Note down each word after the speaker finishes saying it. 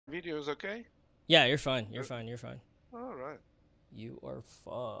video is okay? Yeah, you're fine. You're Good. fine. You're fine. All right. You are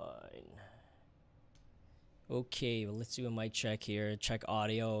fine. Okay, well, let's do a mic check here. Check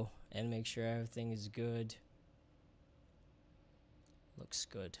audio and make sure everything is good. Looks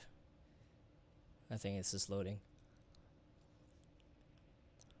good. I think it's just loading.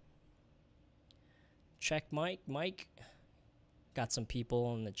 Check mic. Got some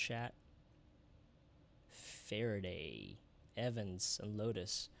people in the chat. Faraday, Evans, and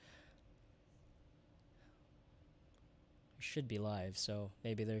Lotus. We should be live, so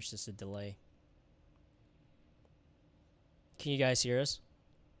maybe there's just a delay. Can you guys hear us?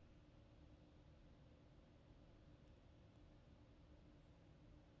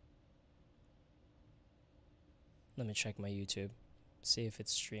 Let me check my YouTube. See if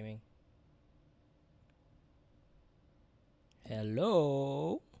it's streaming.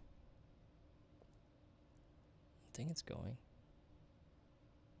 Hello? I think it's going.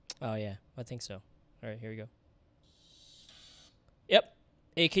 Oh, yeah, I think so. All right, here we go. Yep.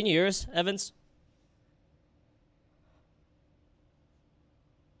 Hey, can you hear us, Evans?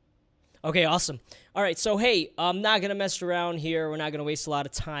 Okay, awesome. All right, so hey, I'm not gonna mess around here. We're not gonna waste a lot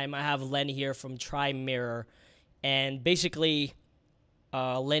of time. I have Lenny here from Try Mirror, and basically,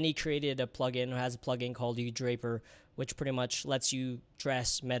 Lenny created a plugin, has a plugin called uDraper, which pretty much lets you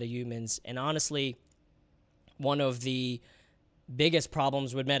dress MetaHumans. And honestly, one of the biggest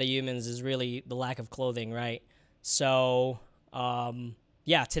problems with MetaHumans is really the lack of clothing, right? So,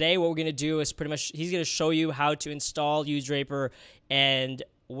 yeah, today what we're gonna do is pretty much he's gonna show you how to install uDraper, and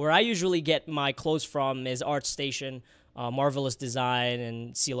where I usually get my clothes from is ArtStation, Marvelous Design,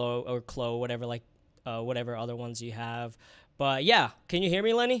 and Clo or Clo, whatever whatever other ones you have. But yeah, can you hear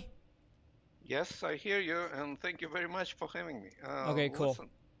me, Lenny? Yes, I hear you, and thank you very much for having me. Okay, cool. Listen.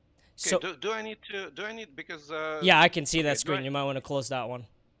 Okay. So Do I need to? Do I need because yeah, I can see that okay. Do screen. I? You might want to close that one.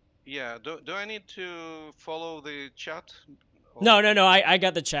 Yeah. Do I need to follow the chat? No. I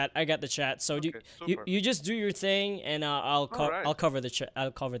got the chat. I got the chat. So Okay. you Super. you just do your thing, and All right. I'll cover the chat.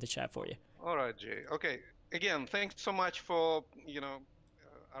 I'll cover the chat for you. All right, Jay. Okay. Again, thanks so much for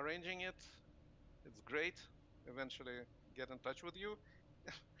arranging it. It's great. Eventually, get in touch with you.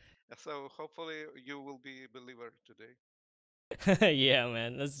 So hopefully you will be a believer today. Yeah,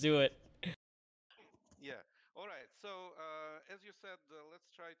 man. Let's do it. Yeah. All right. So as you said, let's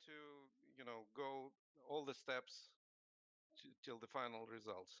try to go all the steps till the final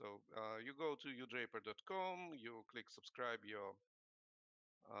result. So you go to uDraper.com. You click subscribe your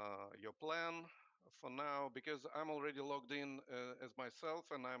plan for now because I'm already logged in as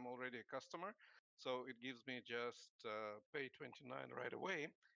myself and I'm already a customer. So it gives me just pay 29 right away.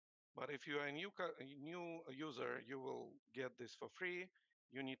 But if you are a new user, you will get this for free.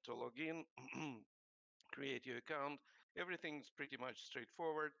 You need to log in, create your account. Everything's pretty much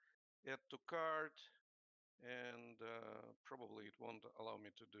straightforward. Add to cart, and probably it won't allow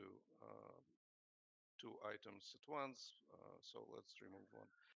me to do two items at once. So let's remove one.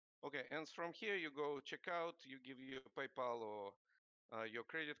 Okay, and from here you go check out. You give your PayPal or your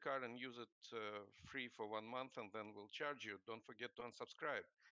credit card and use it free for 1 month, and then we'll charge you. Don't forget to unsubscribe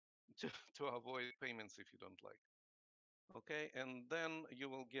to avoid payments if you don't like. Okay, and then you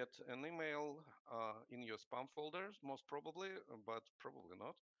will get an email in your spam folders, most probably, but probably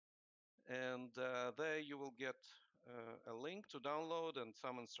not. And there you will get a link to download and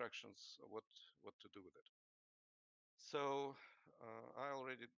some instructions what to do with it. So I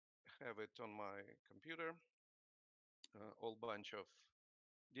already have it on my computer, all bunch of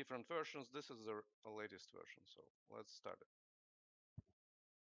different versions. This is the latest version, so let's start it.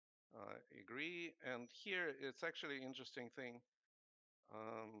 Agree, and here it's actually interesting thing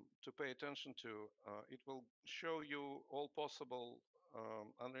to pay attention to. It will show you all possible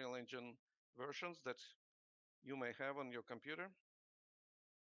Unreal Engine versions that you may have on your computer.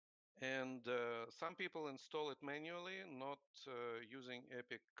 And some people install it manually, not using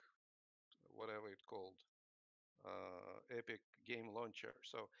Epic, whatever it called, Epic Game Launcher.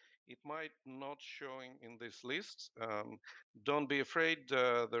 So it might not showing in this list. Don't be afraid.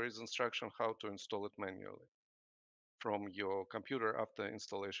 There is instruction how to install it manually from your computer after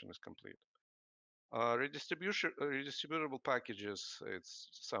installation is complete. Redistributable packages, it's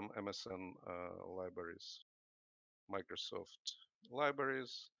some MSN libraries, Microsoft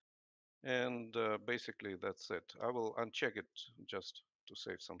libraries, and basically that's it. I will uncheck it just to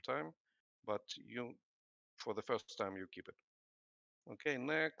save some time, but you, for the first time, you keep it. Okay,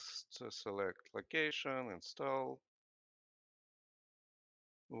 next, select location, install.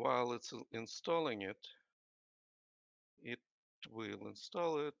 While it's installing it, it will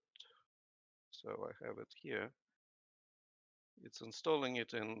install it. So I have it here. It's installing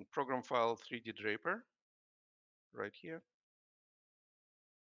it in program file 3D Draper right here.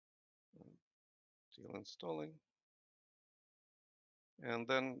 Still installing. And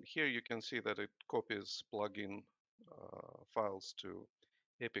then here you can see that it copies plugin files to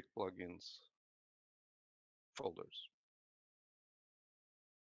Epic plugins folders.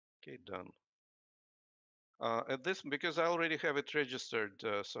 Okay, done. At this, because I already have it registered,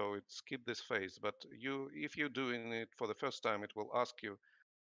 so it skipped this phase. But if you're doing it for the first time, it will ask you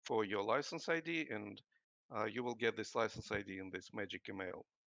for your license ID, and you will get this license ID in this magic email.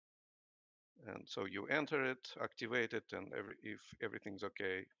 And so you enter it, activate it, and if everything's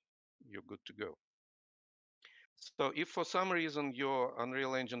okay, you're good to go. So if for some reason your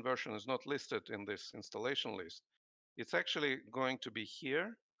Unreal Engine version is not listed in this installation list, it's actually going to be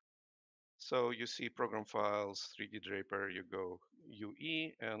here. So you see program files, 3D Draper, you go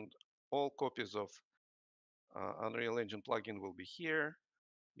UE, and all copies of Unreal Engine plugin will be here.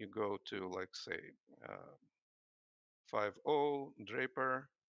 You go to, like, say, 5.0 Draper,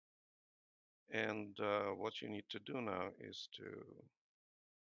 and what you need to do now is to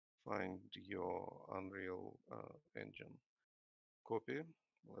find your Unreal Engine copy.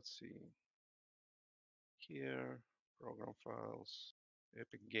 Let's see here, program files,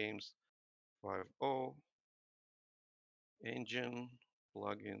 Epic Games 5.0, engine,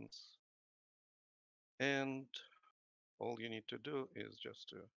 plugins, and all you need to do is just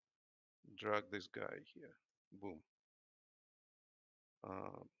to drag this guy here. Boom.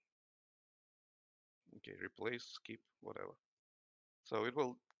 Uh, okay, replace, skip, whatever. So it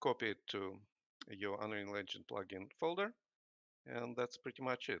will copy it to your Unreal Engine plugin folder, and that's pretty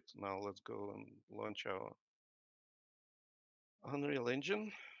much it. Now let's go and launch our Unreal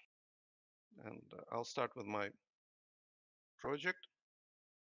Engine, and I'll start with my project.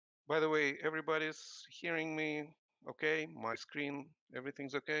 By the way, everybody's hearing me okay? My screen,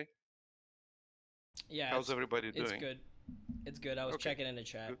 everything's okay? Yeah, How's everybody it's doing? good. It's good. I was Okay, checking in the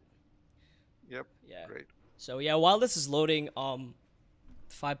chat. good. Yep, Yeah. great. So yeah, while this is loading,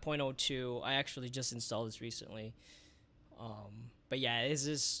 5.02, I actually just installed this recently. But yeah, this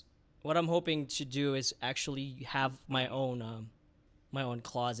is what I'm hoping to do is actually have my own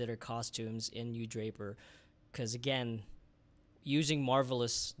closet or costumes in uDraper, because again, using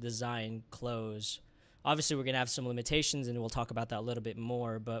Marvelous Design clothes, obviously we're gonna have some limitations, and we'll talk about that a little bit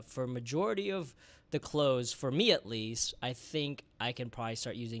more. But for majority of the clothes, for me at least, I think I can probably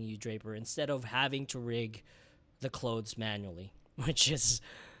start using uDraper instead of having to rig the clothes manually, which is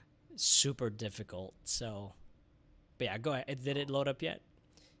super difficult. So, but yeah, go ahead. Did it load up yet?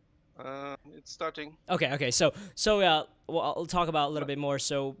 It's starting. Okay. Well, I'll talk about a little bit more.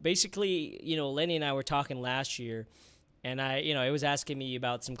 So basically, Lenny and I were talking last year, and it was asking me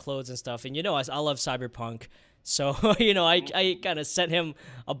about some clothes and stuff, and I love cyberpunk. So, I kind of sent him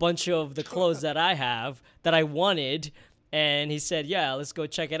a bunch of the clothes that I have that I wanted, and he said, "Yeah, let's go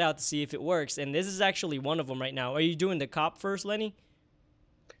check it out to see if it works." And this is actually one of them right now. Are you doing the cop first, Lenny?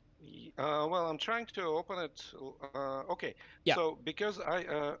 Well, I'm trying to open it. Okay, Yeah. so because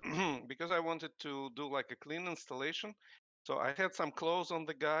I because I wanted to do like a clean installation, so I had some clothes on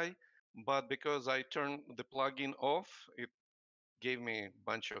the guy, but because I turned the plugin off, it gave me a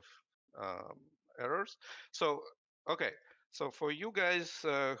bunch of um, errors. So okay, so for you guys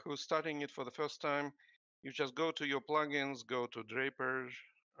who's starting it for the first time, you just go to your plugins, go to Draper,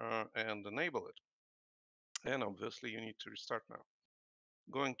 and enable it. And obviously, you need to restart now.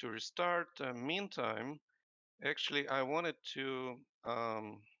 Going to restart. Meantime, actually, I wanted to,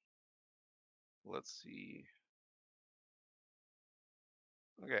 let's see.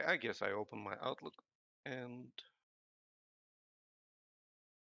 Okay, I guess I open my Outlook and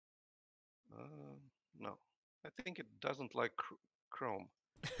uh, no, I think it doesn't like Chrome.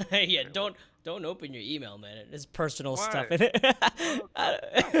 Yeah, Okay, don't open your email, man. It's personal stuff why? in it. Oh,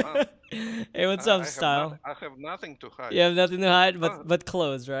 come on. Hey, what's up, Style? I have nothing to You hide. have nothing to hide Oh, but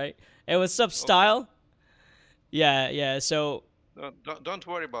clothes, right? Hey, what's up, okay. Style? Yeah. So, Don't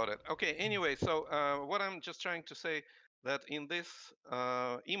worry about it. Okay, anyway, so what I'm just trying to say that in this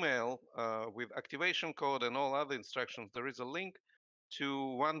email with activation code and all other instructions, there is a link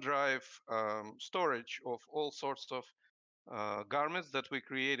to OneDrive storage of all sorts of garments that we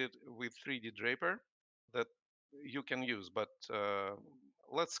created with 3D Draper that you can use. But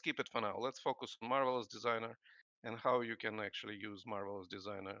let's skip it for now. Let's focus on Marvelous Designer and how you can actually use Marvelous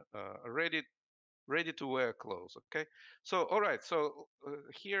Designer ready to wear clothes. Okay, so all right, so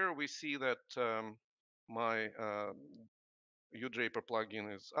here we see that my uDraper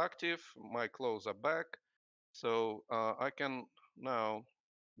plugin is active, my clothes are back, so I can now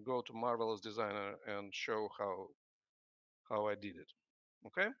go to Marvelous Designer and show how I did it.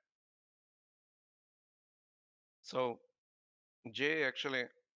 Okay. So Jay actually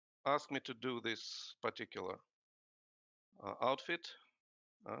asked me to do this particular outfit.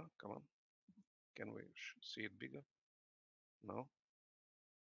 Come on. Can we see it bigger? No.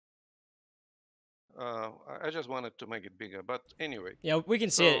 I just wanted to make it bigger, but anyway. Yeah, we can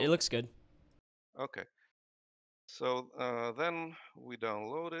see it. It So looks good. okay. So then we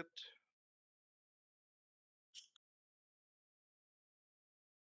download it.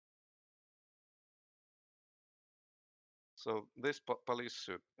 So this police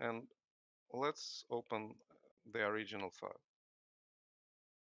suit, and let's open the original file,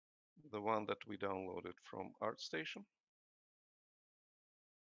 the one that we downloaded from ArtStation.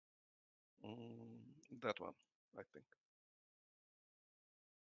 That one, I think.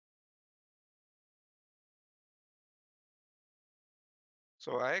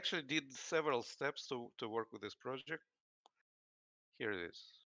 So I actually did several steps to work with this project. Here it is.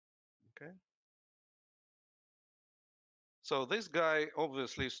 Okay. So this guy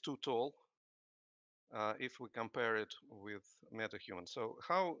obviously is too tall if we compare it with MetaHuman. So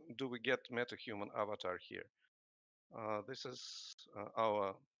how do we get MetaHuman avatar here? This is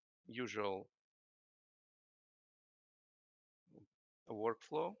our usual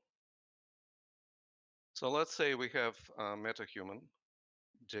workflow. So let's say we have MetaHuman,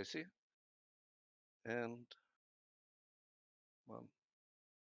 Jesse, and well,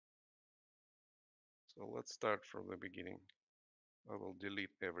 so let's start from the beginning. I will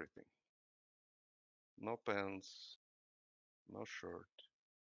delete everything. No pants, no shirt,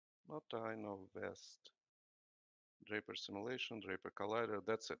 no tie, no vest, Draper simulation, Draper collider,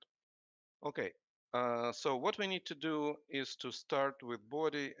 that's it. Okay, so what we need to do is to start with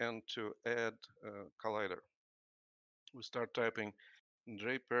body and to add collider. We start typing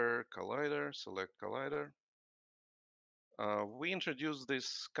Draper collider, select collider. We introduced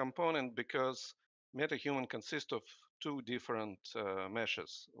this component because MetaHuman consists of two different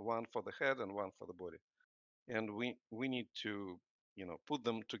meshes, one for the head and one for the body. And we need to, put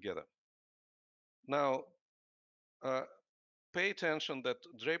them together. Now, uh, pay attention that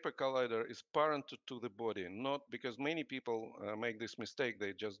Draper Collider is parent to the body, not because many people make this mistake.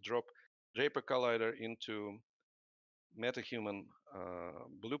 They just drop Draper Collider into MetaHuman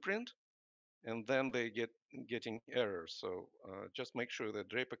blueprint, and then they getting errors. So just make sure that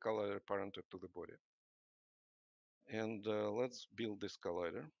Draper Collider parented to the body. And let's build this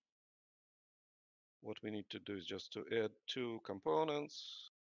collider. What we need to do is just to add two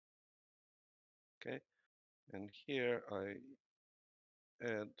components. Okay, and here I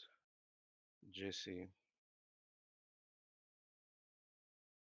add Jesse.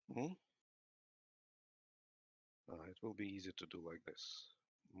 Hmm? It will be easy to do like this.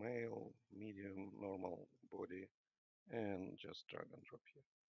 Male, medium, normal body, and just drag and drop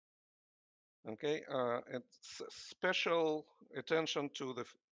here. Okay, and special attention to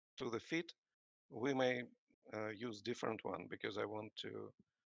the feet. We may use different one because I want to.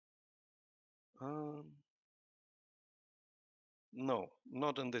 Um, no,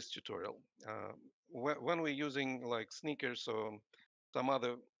 not in this tutorial. When we're using like sneakers or some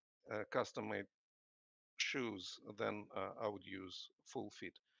other custom-made shoes, then I would use full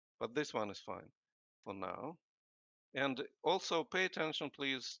fit. But this one is fine for now. And also pay attention,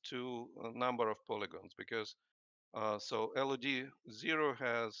 please, to a number of polygons because so LOD 0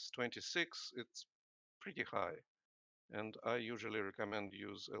 has 26. It's pretty high. And I usually recommend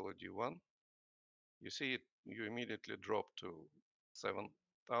use LOD 1. You see it, you immediately drop to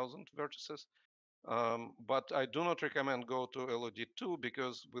 7,000 vertices. But I do not recommend go to LOD 2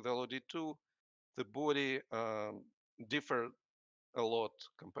 because with LOD 2, the body differ a lot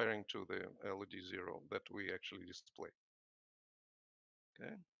comparing to the LOD 0 that we actually display.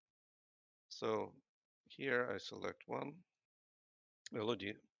 Okay, so here I select one,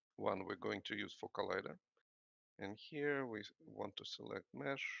 LOD 1 we're going to use for collider. And here we want to select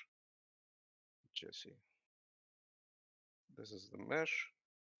mesh, Jesse. This is the mesh.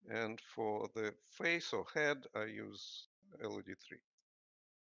 And for the face or head, I use LOD 3.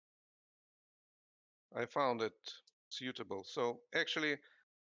 I found it suitable. So actually,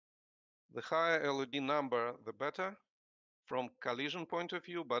 the higher LOD number, the better from collision point of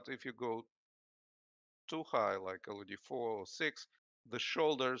view. But if you go too high, like LOD 4 or 6, the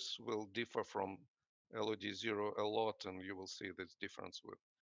shoulders will differ from LOD 0 a lot, and you will see this difference with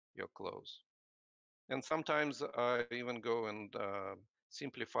your clothes. And sometimes I even go and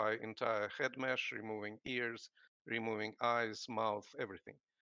simplify entire head mesh, removing ears, removing eyes, mouth, everything,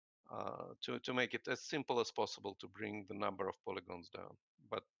 to make it as simple as possible to bring the number of polygons down.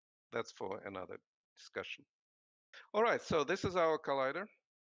 But that's for another discussion. All right, so this is our collider.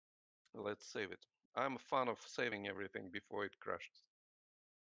 Let's save it. I'm a fan of saving everything before it crashes.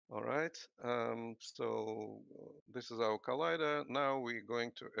 All right, so this is our collider. Now we're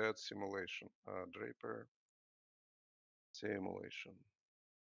going to add simulation, Draper simulation.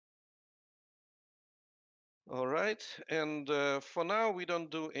 All right, and for now we don't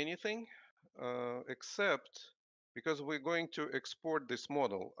do anything except because we're going to export this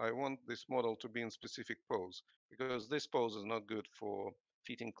model. I want this model to be in specific pose because this pose is not good for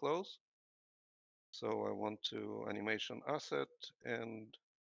fitting clothes. So I want to animation asset, and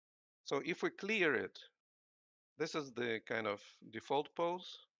so if we clear it, this is the kind of default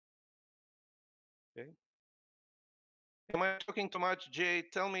pose. Okay. Am I talking too much, Jay?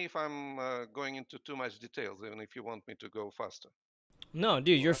 Tell me if I'm going into too much details, even if you want me to go faster. No,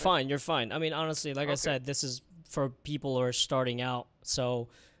 dude, All you're right. fine. You're fine. I mean, honestly, like I Okay. said, this is for people who are starting out. So,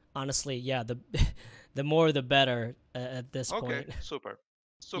 honestly, yeah, the the more the better at this Okay. point. Super.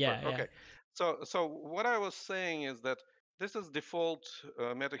 Super. Yeah, yeah. Okay. So what I was saying is that this is default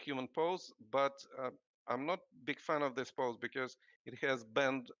MetaHuman pose, but I'm not big fan of this pose because it has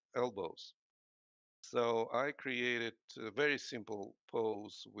bent elbows. So I created a very simple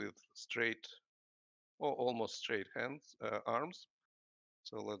pose with straight or almost straight hands, arms.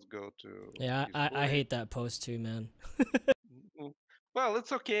 So let's go to Yeah, his I body. hate that post too, man. Mhm. Well,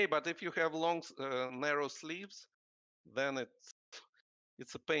 it's okay, but if you have long, narrow sleeves, then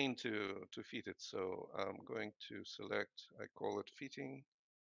it's a pain to fit it. So I'm going to select. I call it fitting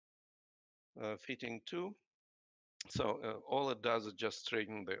two. So all it does is just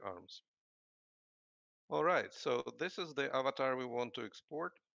straighten the arms. All right. So this is the avatar we want to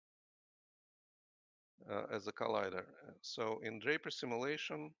export as a collider. So in Draper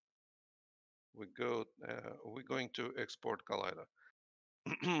simulation, we're going to export collider.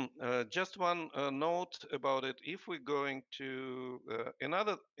 Just one note about it. If we're going to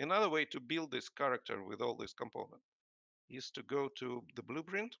another way to build this character with all these components is to go to the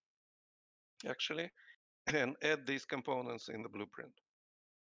blueprint actually and add these components in the blueprint.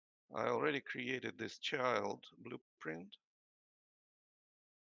 I already created this child blueprint.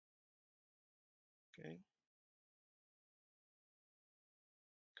 Okay,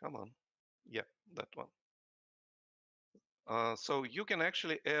 come on. Yeah, that one. So you can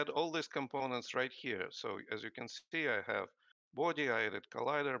actually add all these components right here. So as you can see, I have body, I added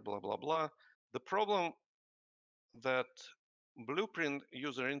collider, blah, blah, blah. The problem that blueprint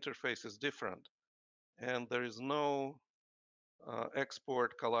user interface is different and there is no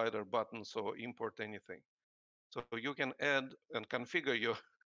export collider buttons or import anything. So you can add and configure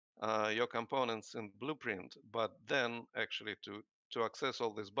your components in blueprint, but then actually to access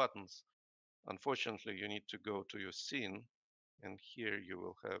all these buttons, unfortunately, you need to go to your scene, and here you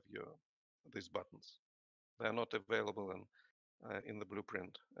will have these buttons. They are not available in the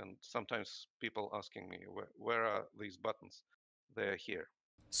blueprint, and sometimes people asking me where are these buttons? They are here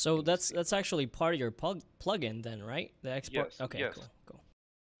So in the that's scene. that's actually part of your plugin then, right? The export. Yes, Okay, yes, cool, cool.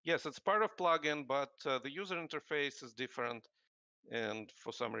 yes. It's part of plugin, but the user interface is different, and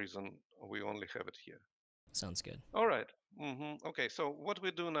for some reason we only have it here. Sounds good. All right. Okay. So what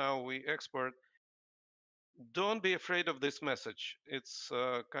we do now, we export. Don't be afraid of this message. It's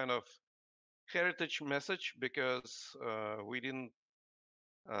kind of heritage message because we didn't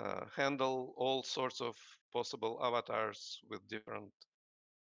handle all sorts of possible avatars with different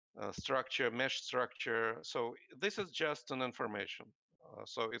structure, mesh structure. So this is just an information.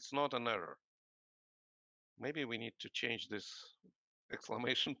 So it's not an error. Maybe we need to change this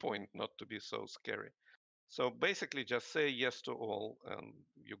exclamation point not to be so scary. So basically just say yes to all and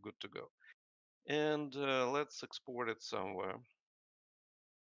you're good to go. And let's export it somewhere.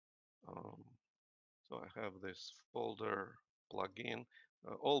 Um, so I have this folder plugin,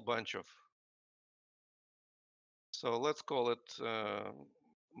 a whole bunch of. So let's call it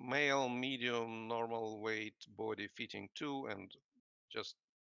male, medium, normal weight, body fitting 2, and just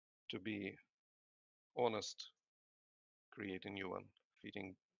to be honest, create a new one,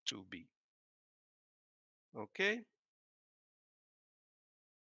 fitting 2B. Okay,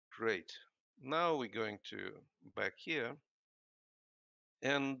 great. Now we're going to back here.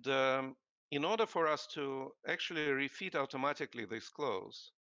 And in order for us to actually refit automatically these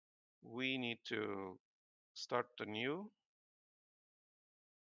clothes, we need to start anew,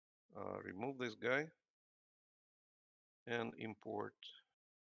 remove this guy, and import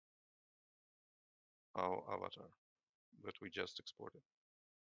our avatar that we just exported.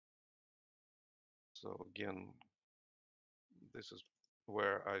 So again, this is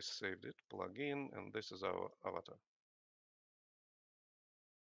where I saved it, plugin, and this is our avatar.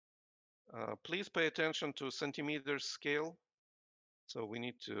 Please pay attention to centimeters scale. So we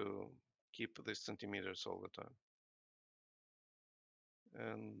need to keep this centimeters all the time.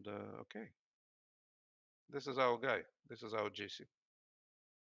 And okay, this is our guy. This is our JC.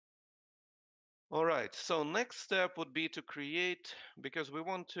 All right, so next step would be to create, because we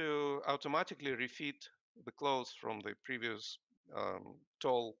want to automatically refit the clothes from the previous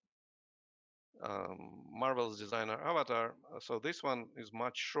tall Marvelous Designer avatar. So this one is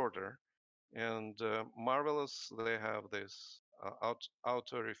much shorter. And Marvelous, they have this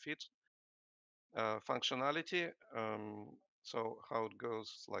auto refit functionality. So how it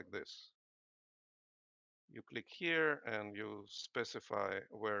goes like this. You click here and you specify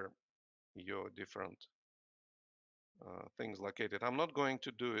where your different things located. I'm not going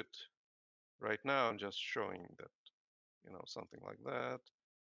to do it right now. I'm just showing that, something like that.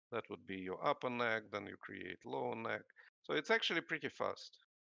 That would be your upper neck, then you create lower neck. So it's actually pretty fast.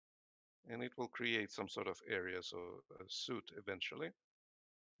 And it will create some sort of area, so a suit eventually.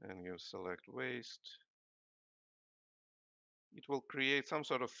 And you select waist. It will create some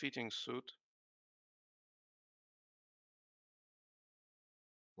sort of fitting suit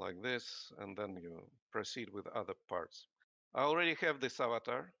like this, and then you proceed with other parts. I already have this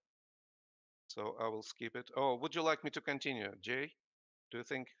avatar, so I will skip it. Oh, would you like me to continue, Jay? Do you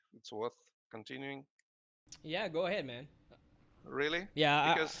think it's worth continuing? Yeah, go ahead, man. Really?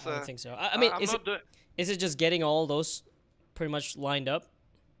 Yeah, Because I think so. I mean, I'm not doing. is it just getting all those pretty much lined up?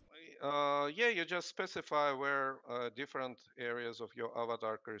 Yeah, you just specify where different areas of your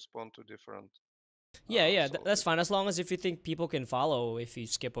avatar correspond to different. Yeah, yeah, So that's fine as long as if you think people can follow if you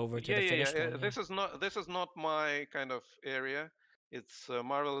skip over to yeah, the yeah, finished yeah. one. Yeah, This is not my kind of area. It's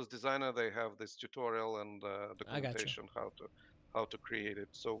Marvelous Designer. They have this tutorial and I got you. documentation how to create it.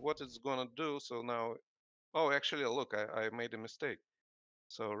 So what it's gonna do? So now, oh, actually, look, I made a mistake.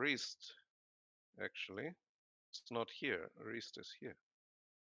 So wrist, actually, it's not here. Wrist is here.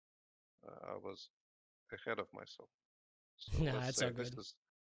 I was ahead of myself. So Nah, let's it's say all this good. is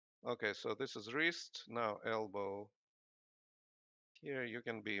okay. So this is wrist. Now elbow. Here you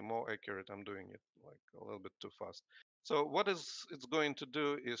can be more accurate. I'm doing it like a little bit too fast. So what is it's going to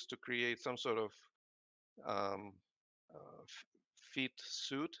do is to create some sort of um, fit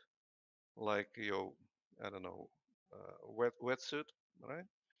suit, like your, I don't know, wetsuit, right?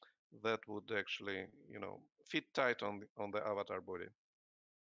 That would actually, fit tight on the avatar body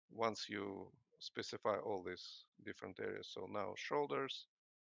once you specify all these different areas. So now shoulders,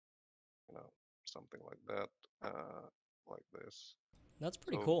 you know, something like that, like this. That's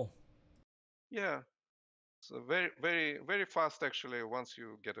pretty So cool. yeah, so very, very, very fast actually once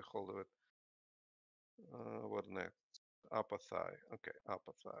you get a hold of it. What next? Upper thigh. Okay,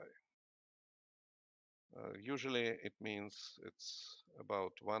 upper thigh. Usually it means it's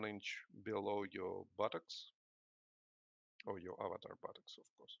about 1 inch below your buttocks or your avatar buttocks, of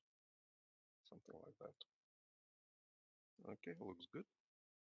course. Something like that. Okay, looks good.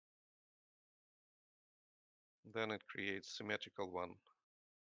 Then it creates symmetrical one.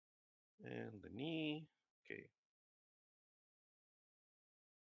 And the knee. Okay.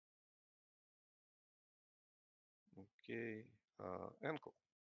 Okay. Ankle.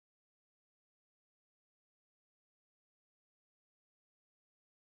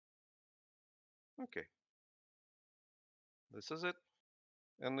 Okay. This is it.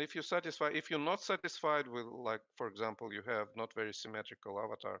 And if you're not satisfied with, like, for example, you have not very symmetrical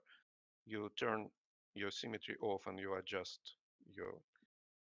avatar, you turn your symmetry off and you adjust your,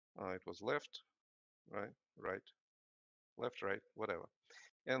 it was left, right, left, right, whatever.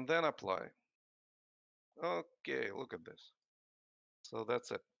 And then apply. Okay, look at this. So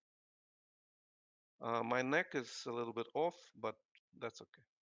that's it. My neck is a little bit off, but that's okay.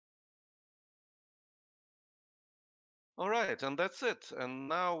 All right, and that's it. And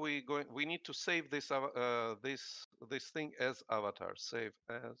now we need to save this thing as avatar. Save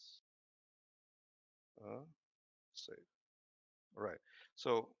as uh, save. Right.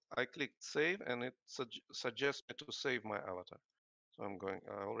 So I clicked save, and it suggests me to save my avatar. So I'm going.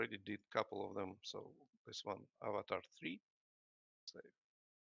 I already did a couple of them. So this one, avatar 3, save.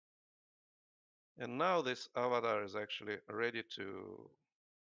 And now this avatar is actually ready to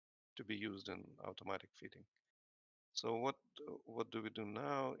be used in automatic fitting. So what do we do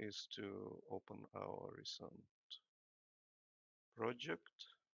now is to open our recent project,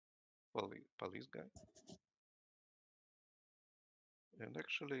 police guy, and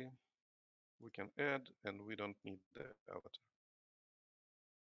actually we can add, and we don't need the avatar.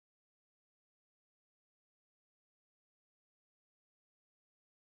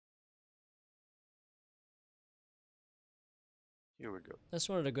 Here we go. That's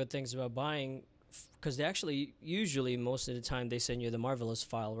one of the good things about buying, because they actually usually most of the time they send you the Marvelous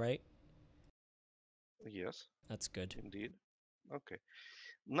file, right? Yes, That's good. indeed. Okay.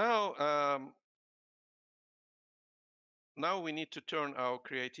 Now, now we need to turn our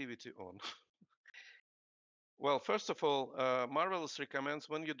creativity on. Well, first of all, Marvelous recommends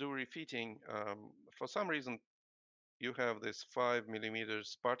when you do refitting, for some reason, you have this 5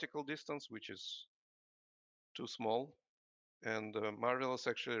 mm particle distance, which is too small. And Marvelous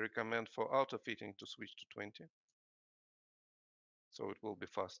actually recommend for auto fitting to switch to 20. So it will be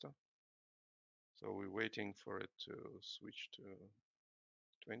faster. So we're waiting for it to switch to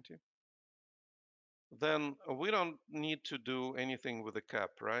 20. Then we don't need to do anything with the cap,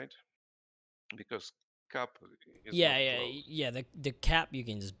 right? Because cap is Yeah, not yeah, closed. yeah. The cap you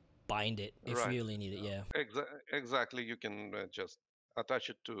can just bind it if you Right. really need it. Yeah. Exactly. You can just attach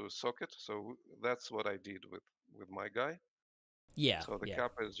it to socket. So that's what I did with my guy. Yeah, So the yeah.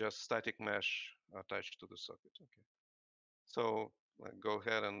 cap is just static mesh attached to the socket. Okay. So go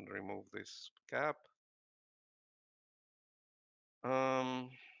ahead and remove this cap.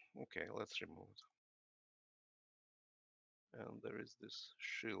 Okay, let's remove it. And there is this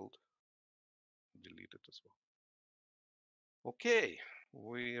shield. Delete it as well. Okay,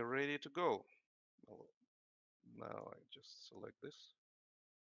 we're ready to go. Now I just select this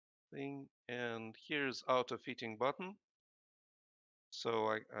thing, and here's auto fitting button. So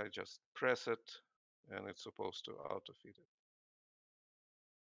I just press it, and it's supposed to auto fit it.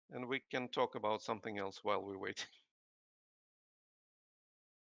 And we can talk about something else while we wait.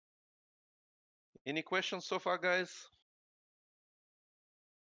 Any questions so far, guys?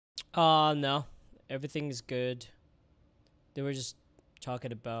 No, everything's good. They were just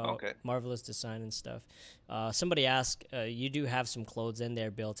talking about Okay. Marvelous Design and stuff. Somebody asked, you do have some clothes in there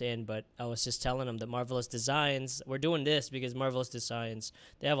built in, but I was just telling them that Marvelous Designs, we're doing this because Marvelous Designs,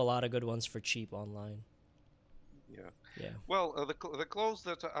 they have a lot of good ones for cheap online. Yeah. Yeah. Well, the clothes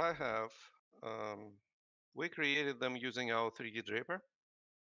that I have, um, we created them using our 3D Draper.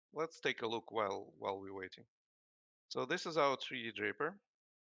 Let's take a look while we're waiting. So this is our 3D Draper,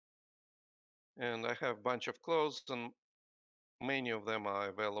 and I have a bunch of clothes, and many of them are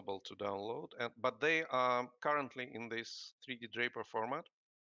available to download, but they are currently in this 3D Draper format.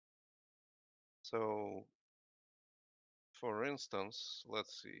 So for instance,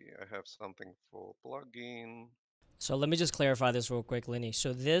 let's see, I have something for plugin. So let me just clarify this real quick, Lenny.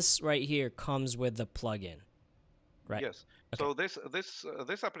 So this right here comes with the plugin, right? Yes. Okay. So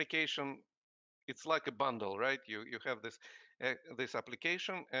this application, it's like a bundle, right? You have this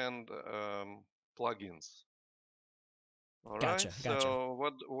application and plugins. All right. Gotcha. Gotcha. So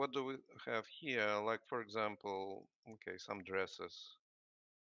what do we have here? Like for example, okay, some dresses.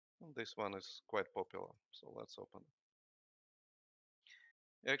 This one is quite popular, so let's open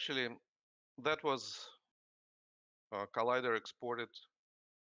it. Actually, that was Collider exported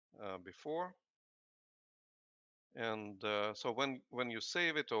before, and so when you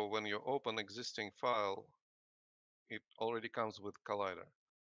save it or when you open existing file, it already comes with Collider,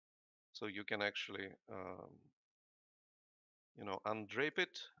 so you can actually undrape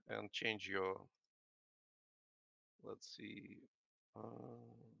it and change your, let's see,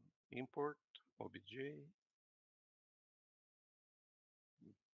 import obj,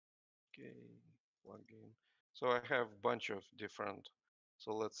 okay, plugin. So I have a bunch of different.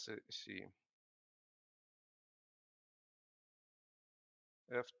 So let's see.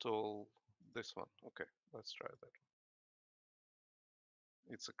 Ftool, this one. Okay, let's try that.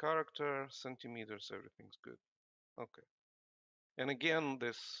 It's a character, centimeters, everything's good. Okay. And again,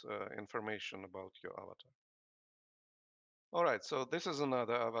 this information about your avatar. All right, so this is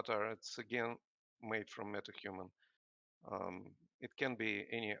another avatar. It's again made from MetaHuman. It can be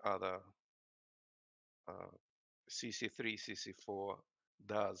any other uh, CC3, CC4,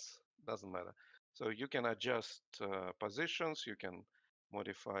 doesn't matter. So you can adjust positions, you can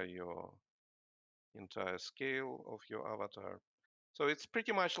modify your entire scale of your avatar. So it's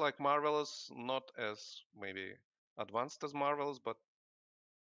pretty much like Marvelous, not as maybe advanced as Marvelous, but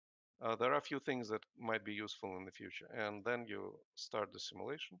there are a few things that might be useful in the future. And then you start the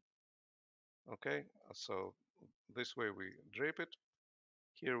simulation. Okay, so this way we drape it.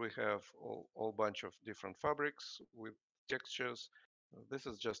 Here we have all bunch of different fabrics with textures. This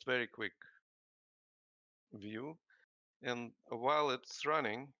is just very quick view. And while it's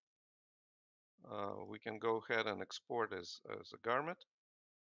running, we can go ahead and export as a garment,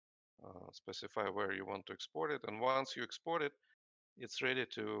 specify where you want to export it. And once you export it, it's ready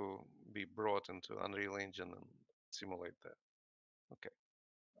to be brought into Unreal Engine and simulate that. Okay,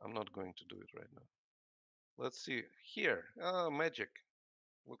 I'm not going to do it right now. Let's see here. Magic.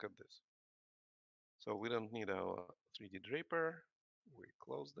 Look at this. So we don't need our 3D Draper. We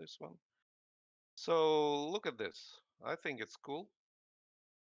close this one. So look at this. I think it's cool.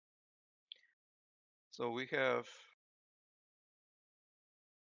 So we have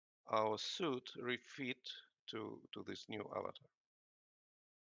our suit refit to this new avatar.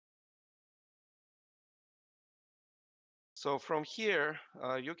 So from here,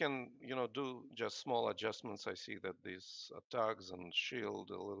 you can do just small adjustments. I see that these tags and shield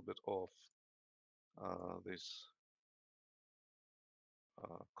a little bit off. This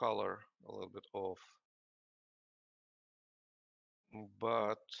color a little bit off,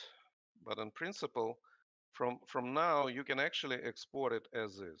 but in principle, from now you can actually export it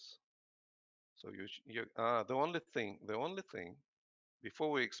as is. So the only thing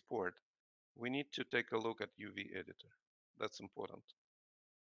before we export, we need to take a look at UV editor. That's important.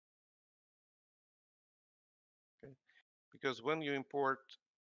 Okay, because when you import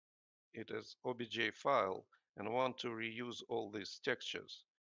it as OBJ file and want to reuse all these textures,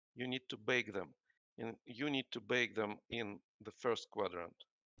 you need to bake them. And you need to bake them in the first quadrant.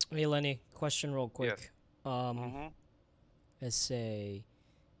 Hey Lenny, question real Yes. quick. Um, Mm-hmm. let's say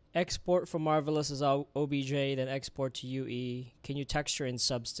export from Marvelous as OBJ, then export to UE. Can you texture in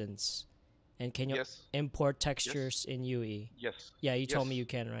Substance? And can you Yes. import Yes. textures in UE? Yes. Yeah, you told me Yes. you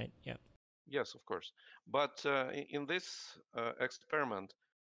can, right? Yeah. Yes, of course. But in this experiment,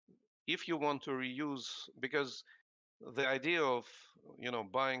 if you want to reuse, because the idea of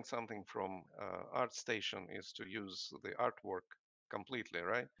buying something from ArtStation is to use the artwork completely,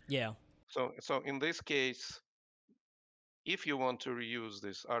 right? Yeah. So in this case, if you want to reuse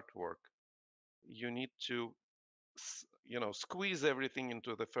this artwork, you need to squeeze everything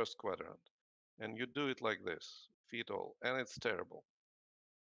into the first quadrant, and you do it like this, fit all, and it's terrible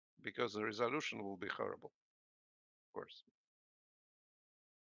because the resolution will be horrible, of course.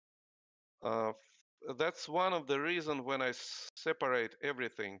 That's one of the reasons when I separate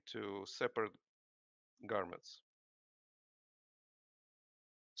everything to separate garments.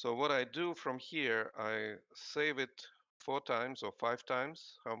 So what I do from here, I save it 4 times or 5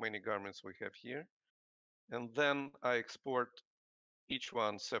 times, how many garments we have here, and then I export each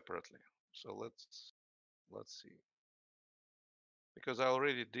one separately. So let's see, because I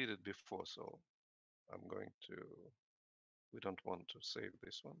already did it before, so I'm going to, we don't want to save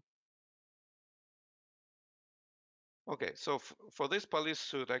this one. Okay, so for this police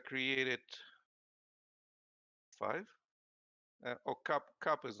suit, I created 5. Oh,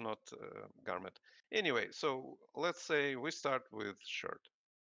 cup is not garment. Anyway, so let's say we start with shirt.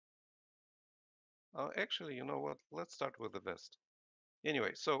 Actually, you know what? Let's start with the vest.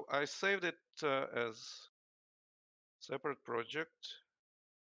 Anyway, so I saved it as separate project,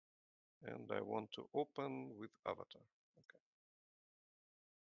 and I want to open with avatar. Okay.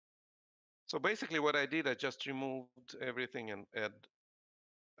 So basically, what I did, I just removed everything and add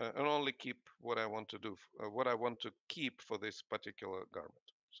and only keep what I want to do, what I want to keep for this particular garment.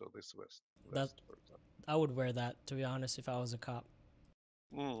 So this That vest, for example. I would wear that, to be honest, if I was a cop.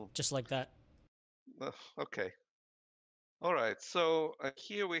 Mm, Just like that. okay. All right. So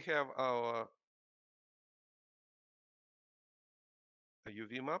here we have our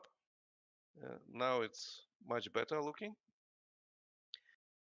UV map. Now it's much better looking.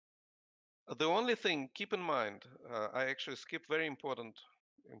 The only thing, keep in mind, I actually skip very important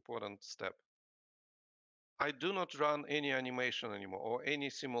step. I do not run any animation anymore or any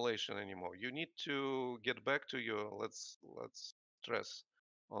simulation anymore. You need to get back to your, let's stress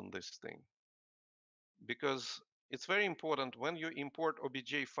on this thing, because it's very important when you import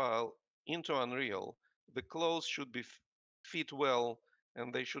OBJ file into Unreal, the clothes should be fit well,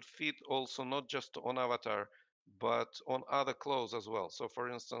 and they should fit also not just on avatar, but on other clothes as well. So for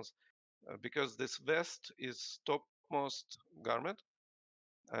instance, because this vest is topmost garment,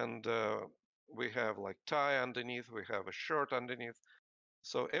 and we have like tie underneath, we have a shirt underneath,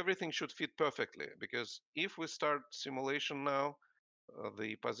 so everything should fit perfectly, because if we start simulation now,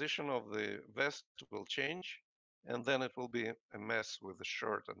 the position of the vest will change, and then it will be a mess with the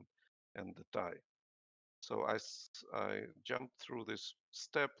shirt and the tie. So I jumped through this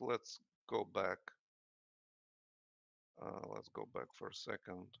step. Go back. Let's go back for a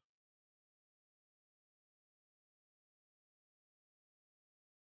second.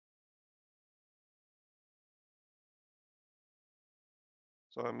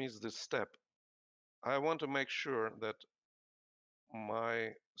 So I missed this step. I want to make sure that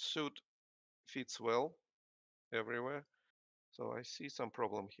my suit fits well everywhere. So I see some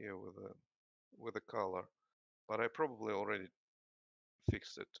problem here with the color, but I probably already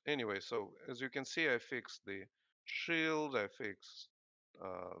fixed it. Anyway, so as you can see, I fixed the shield, I fixed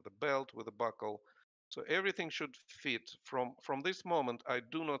the belt with the buckle. So everything should fit. From this moment, I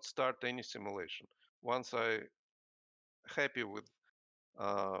do not start any simulation. Once I happy with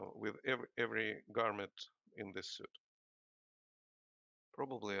every garment in this suit.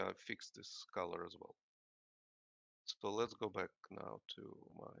 Probably I fixed this color as well. So let's go back now to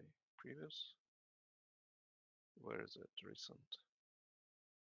my previous. Where is it? Recent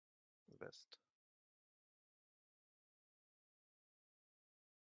vest.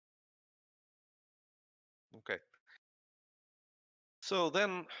 Okay. So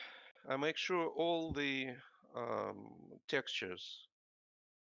then I make sure all the textures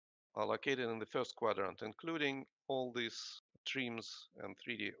are located in the first quadrant, including all these trims and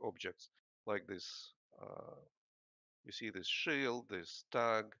 3D objects like this. You see this shield, this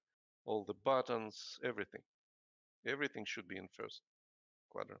tag, all the buttons, everything. Everything should be in first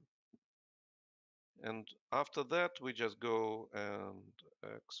quadrant. And after that, we just go and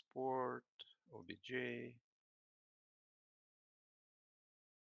export OBJ.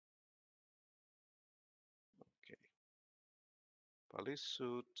 Okay. Police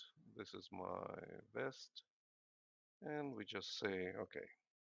suit. This is my vest. And we just say, okay,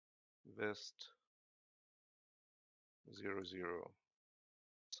 vest 00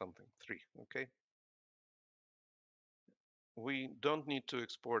 something 3. Okay. We don't need to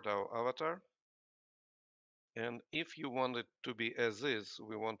export our avatar. And if you want it to be as is,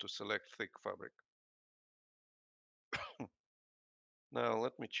 we want to select thick fabric. Now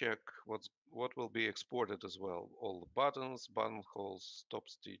let me check what will be exported as well. All the buttons, buttonholes, top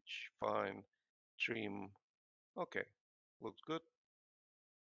stitch, fine, trim. Okay, looks good.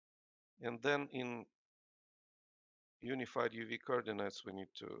 And then in unified UV coordinates, we need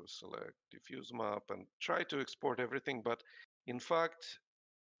to select diffuse map and try to export everything. But in fact,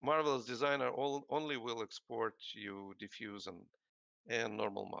 Marvelous Designer only will export you diffuse and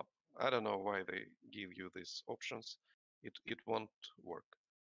normal map. I don't know why they give you these options. It won't work.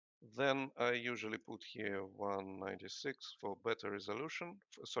 Then I usually put here 196 for better resolution.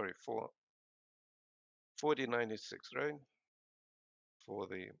 Sorry, for 4096, right? For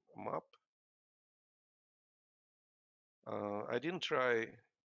the map. I didn't try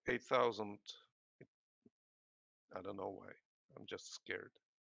 8000. I don't know why. I'm just scared.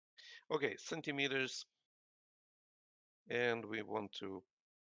 Okay, centimeters. And we want to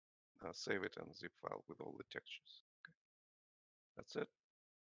save it in zip file with all the textures. Okay. That's it.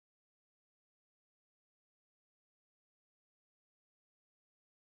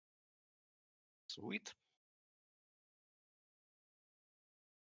 Sweet.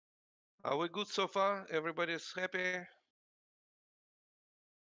 Are we good so far? Everybody's happy?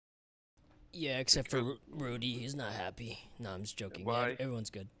 Yeah, except Because for Rudy, he's not happy. No, I'm just joking. Yeah, why? everyone's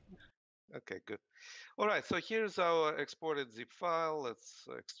good. Okay, good. All right, so here's our exported zip file. Let's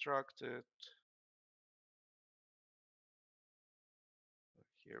extract it.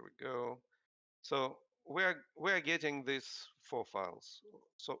 Here we go. So we're getting these 4 files.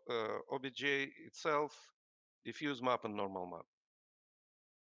 So OBJ itself, diffuse map, and normal map.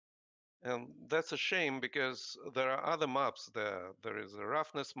 And that's a shame because there are other maps there. There is a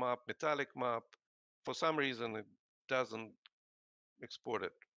roughness map, metallic map. For some reason, it doesn't export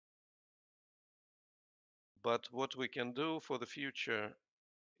it. But what we can do for the future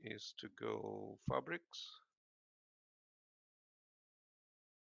is to go fabrics.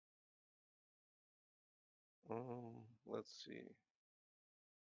 Let's see.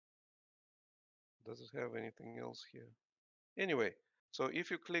 Does it have anything else here? Anyway, so if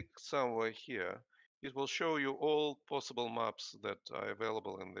you click somewhere here, it will show you all possible maps that are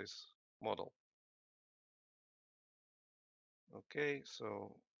available in this model. Okay,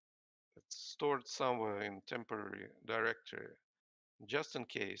 so it's stored somewhere in temporary directory, just in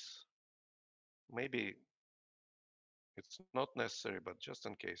case. Maybe it's not necessary, but just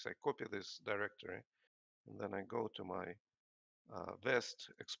in case, I copy this directory and then I go to my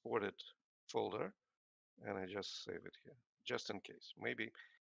vest exported folder and I just save it here, just in case. Maybe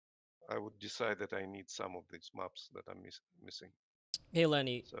I would decide that I need some of these maps that I'm missing. Hey,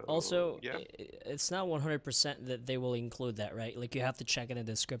 Lenny. So Also, yeah, it's not 100% that they will include that, right? Like you have to check in the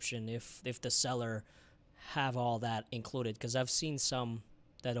description if the seller have all that included, because I've seen some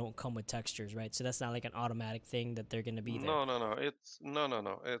that don't come with textures, right? So that's not like an automatic thing that they're gonna be there. no.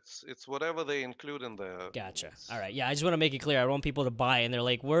 No. It's whatever they include in there. Gotcha. All It's right. Yeah, I just want to make it clear. I don't want people to buy and they're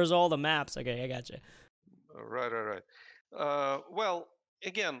like, "Where's all the maps?" Okay, I gotcha. right. Well,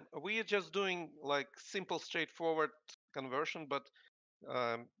 again, we are just doing like simple, straightforward conversion, but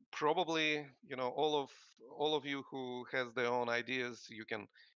Probably, all of you who has their own ideas, you can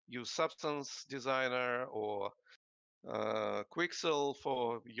use Substance Designer or Quixel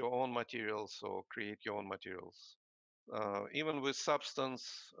for your own materials or create your own materials. Even with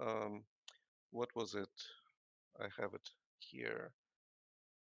Substance, what was it? I have it here.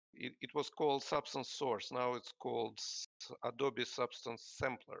 It was called Substance Source. Now it's called Adobe Substance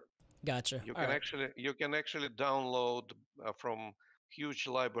Sampler. Gotcha. You All can right. actually download from huge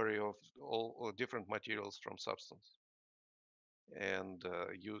library of all different materials from Substance and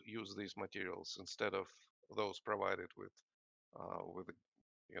use these materials instead of those provided with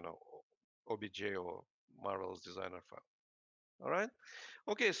you know OBJ or Marvelous Designer file. All right.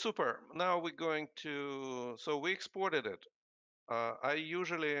 Okay. Super. Now we're going to. So we exported it. I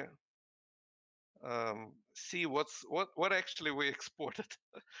usually see what actually we exported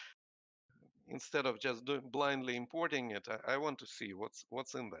instead of just doing blindly importing it. I want to see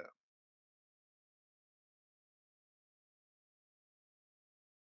what's in there.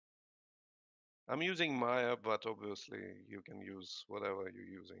 I'm using Maya, but obviously you can use whatever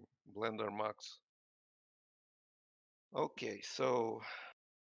you're using. Blender Max. Okay, so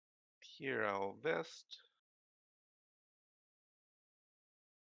here our vest.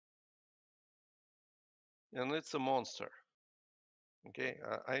 And it's a monster. Okay,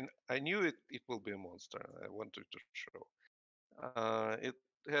 I knew it will be a monster. I wanted to show. It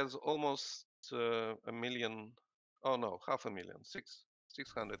has almost a million. Oh no, half a million,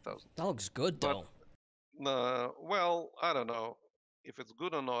 600,000. That looks good But though. well, I don't know if it's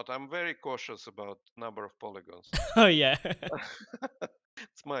good or not. I'm very cautious about number of polygons. Oh yeah.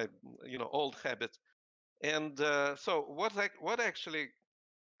 It's my old habit. And so what actually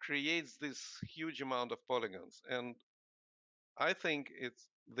creates this huge amount of polygons? And I think it's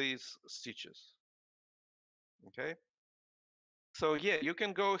these stitches. Okay. So yeah, you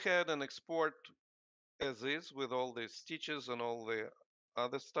can go ahead and export as is with all the stitches and all the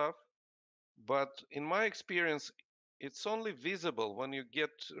other stuff. But in my experience, it's only visible when you get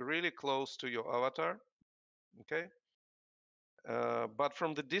really close to your avatar. Okay. But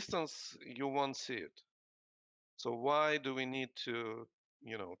from the distance, you won't see it. So why do we need to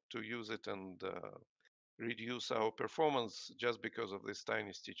use it and reduce our performance just because of these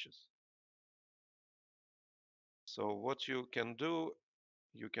tiny stitches? So what you can do,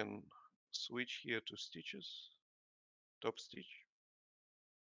 you can switch here to stitches, top stitch,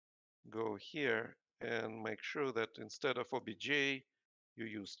 go here and make sure that instead of OBJ, you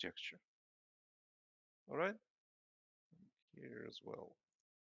use texture. All right, here as well,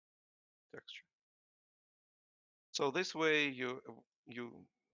 texture. So this way you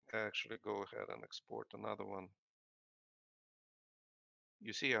actually go ahead and export another one.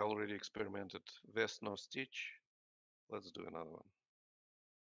 You see, I already experimented vest no stitch. Let's do another one.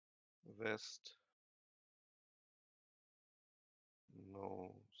 Vest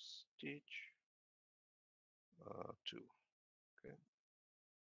no stitch 2. Okay,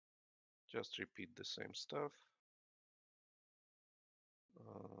 just repeat the same stuff.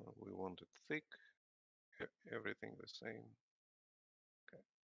 We want it thick, everything the same. Okay.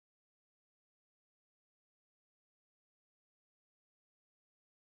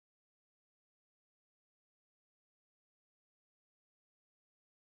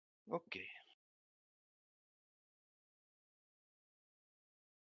 Okay.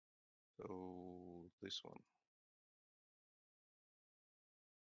 So this one.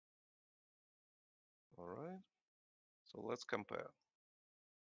 All right. So let's compare.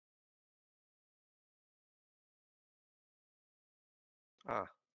 Ah,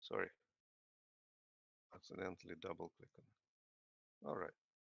 sorry. Accidentally double click on it. All right.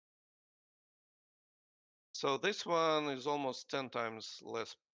 So this one is almost 10 times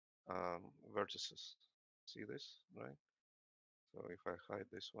less vertices. See this, right? So if I hide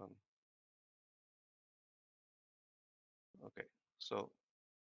this one, okay. So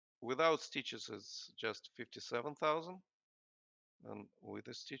without stitches, it's just 57,000, and with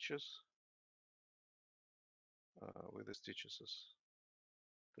the stitches is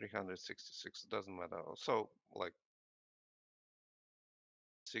 366. Doesn't matter. So like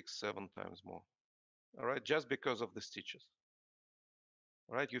 6, 7 times more. All right, just because of the stitches.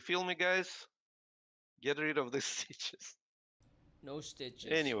 All right, you feel me, guys? Get rid of the stitches. No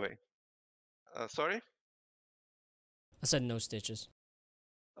stitches. Anyway, sorry. I said no stitches.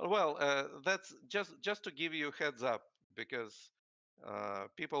 Well, that's just to give you a heads up because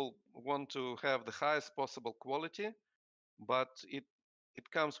people want to have the highest possible quality, but it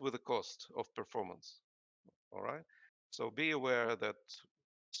comes with a cost of performance. All right, so be aware that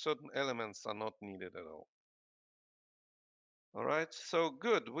certain elements are not needed at all. All right, so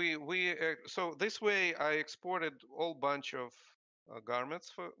good. So this way I exported a whole bunch of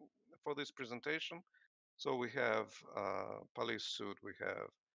garments for this presentation. So we have police suit, we have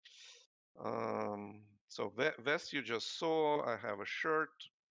so vest you just saw. I have a shirt,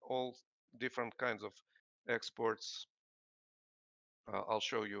 all different kinds of exports. I'll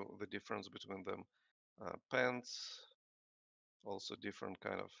show you the difference between them. Pants, also different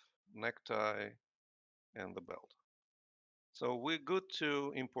kind of necktie, and the belt. So we're good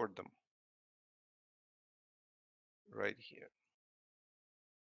to import them right here.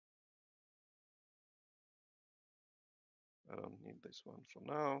 I don't need this one for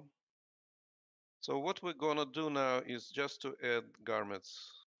now. So what we're gonna do now is just to add garments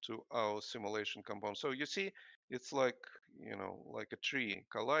to our simulation component. So you see, it's like, like a tree.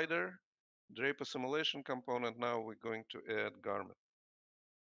 Collider, Draper simulation component. Now we're going to add garment,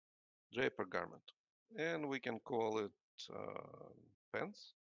 Draper garment. And we can call it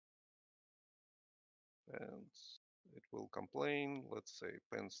pants. Pants. It will complain. Let's say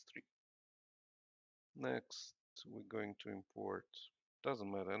pants 3. Next, we're going to import, doesn't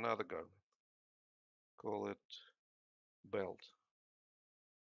matter, another garment. Call it belt.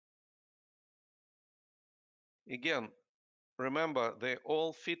 Again, remember, they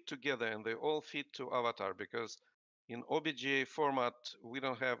all fit together and they all fit to avatar because in OBJ format, we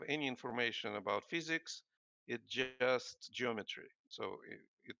don't have any information about physics. It's just geometry. So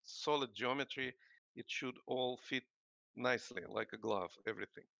it's solid geometry. It should all fit nicely like a glove,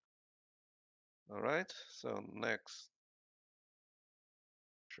 everything. All right, so next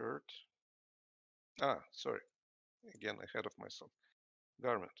shirt. Sorry, again, ahead of myself.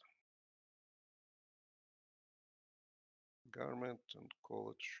 Garment. Garment and call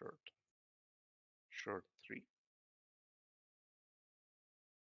it shirt. Shirt 3.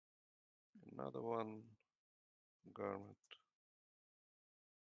 Another one, garment.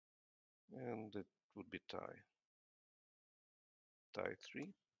 And it would be tie. Tie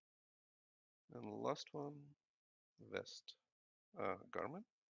 3. And the last one, vest. Garment.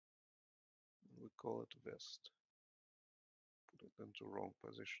 We call it vest. Put it into wrong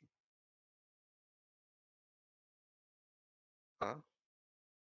position. Ah,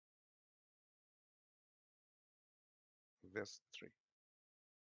 vest 3.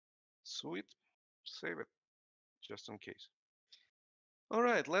 Sweet. Save it, just in case. All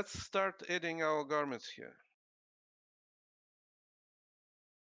right, let's start adding our garments here.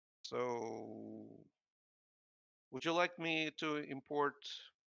 So, would you like me to import,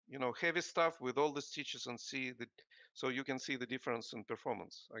 heavy stuff with all the stitches and see the, so you can see the difference in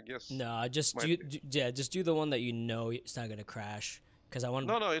performance? I guess No, just might be. yeah, just do the one that you know it's not gonna crash. Cause I want,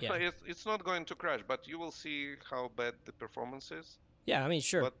 No, yeah, it's not going to crash, but you will see how bad the performance is. yeah. I mean,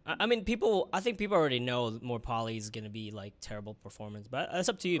 sure. But I mean, people. I think people already know more poly is gonna be like terrible performance, but that's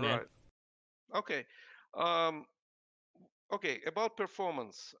up to you, man. right, okay, um, okay. About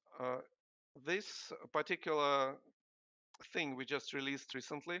performance, this particular thing we just released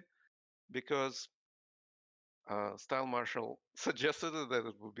recently because Style Marshall suggested that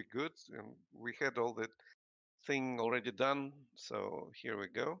it would be good, and we had all that thing already done. So here we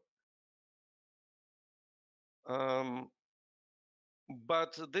go. Um,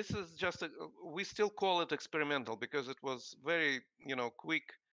 but this is just we still call it experimental because it was very quick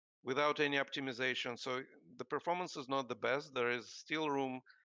without any optimization, so the performance is not the best. There is still room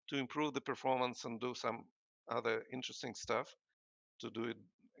to improve the performance and do some other interesting stuff to do it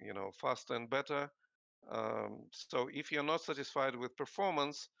faster and better. So if you're not satisfied with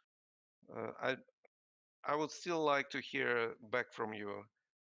performance, uh, i I would still like to hear back from you,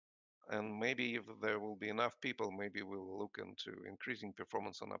 and maybe if there will be enough people, maybe we will look into increasing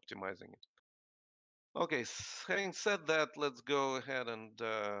performance and optimizing it. Okay, having said that, let's go ahead and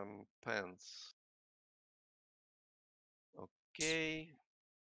pants. Okay,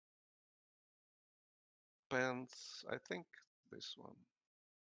 pants, I think this one.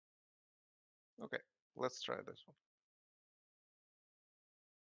 Okay, let's try this one.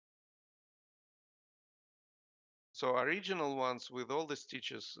 So original ones with all the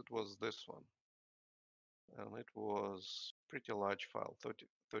stitches, it was this one. And it was pretty large file,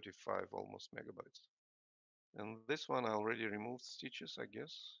 35 almost megabytes. And this one I already removed stitches, I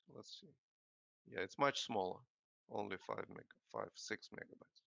guess. Let's see. Yeah, it's much smaller, only 6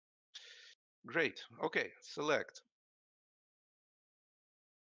 megabytes. Great. Okay, select.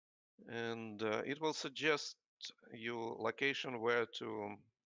 And it will suggest you location where to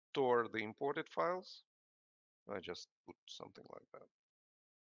store the imported files. I just put something like that.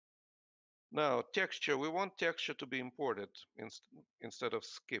 Now, texture, we want texture to be imported instead of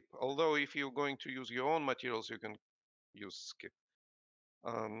skip. Although if you're going to use your own materials, you can use skip.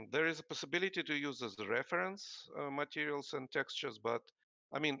 There is a possibility to use as a reference materials and textures, but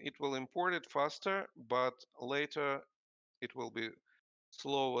I mean, it will import it faster, but later it will be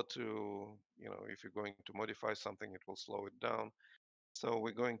slower to, if you're going to modify something, it will slow it down. So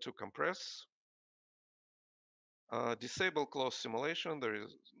we're going to compress, disable close simulation. There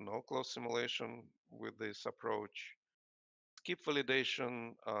is no close simulation with this approach. Skip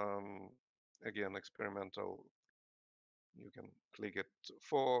validation, again, experimental. You can click it.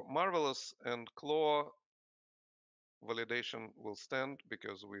 For Marvelous and Clo, validation will stand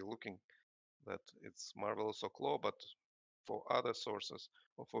because we're looking that it's Marvelous or Clo, but for other sources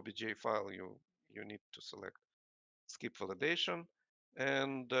or for BJ file, you need to select skip validation.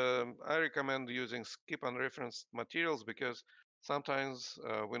 And I recommend using skip unreferenced materials because sometimes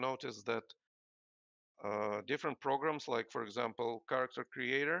we notice that different programs, like for example, Character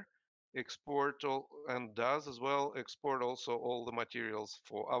Creator, export all, and does as well export also all the materials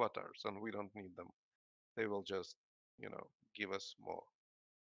for avatars, and we don't need them. They will just, give us more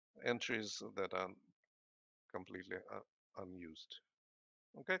entries that are completely unused.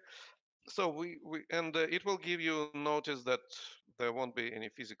 Okay, so we and it will give you notice that there won't be any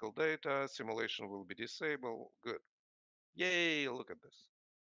physical data. Simulation will be disabled. Good. Yay! Look at this.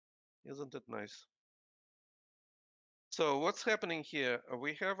 Isn't it nice? So what's happening here?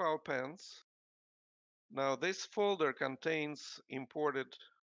 We have our pens. Now this folder contains imported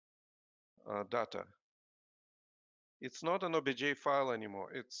data. It's not an OBJ file anymore.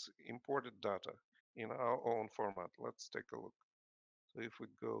 It's imported data in our own format. Let's take a look. So if we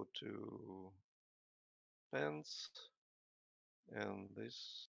go to pens and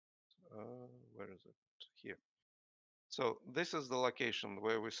this, where is it? Here. So this is the location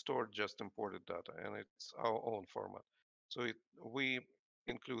where we stored just imported data, and it's our own format. So we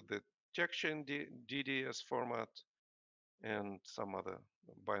include the texture in DDS format and some other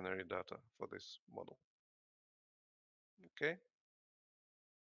binary data for this model. Okay.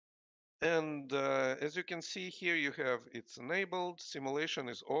 And as you can see here, you have it's enabled, simulation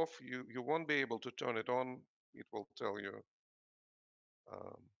is off. You won't be able to turn it on. It will tell you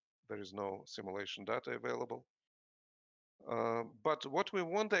um, there is no simulation data available. But what we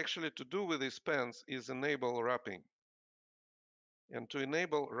want actually to do with these pens is enable wrapping. And to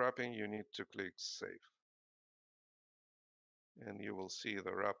enable wrapping, you need to click Save. And you will see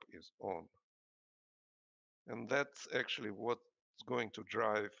the wrap is on. And that's actually what's going to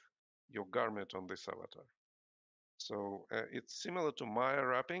drive your garment on this avatar. So it's similar to Maya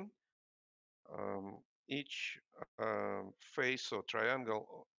wrapping. Each face or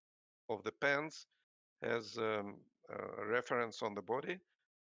triangle of the pants has a reference on the body,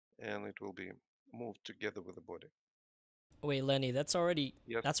 and it will be moved together with the body. Wait, Lenny,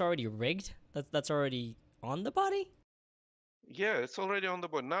 Yes. that's already rigged. That's already on the body. Yeah, it's already on the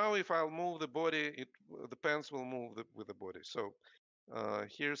body. Now, if I'll move the body, the pants will move with the body. So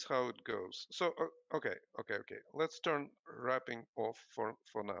here's how it goes. So okay. Let's turn wrapping off for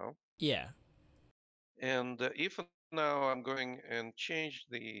now. Yeah. And if now I'm going and change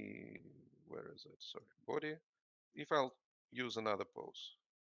the, where is it? Sorry, body. If I'll use another pose,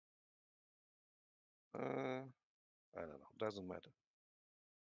 I don't know, doesn't matter.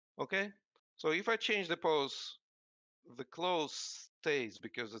 Okay. So if I change the pose, the clothes stays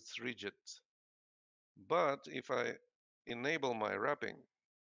because it's rigid. But if I enable my wrapping,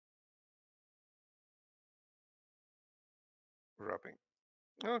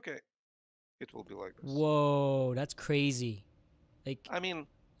 okay, it will be like this. Whoa, that's crazy. Like I mean,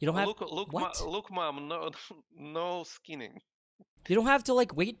 you don't have what? look, mom, no, no skinning. You don't have to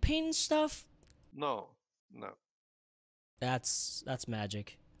like weight paint stuff? No, no. That's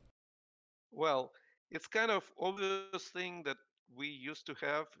magic. Well, it's kind of obvious thing that we used to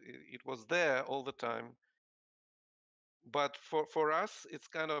have. It was there all the time. But for us, it's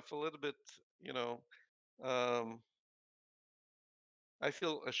kind of a little bit, you know, um, I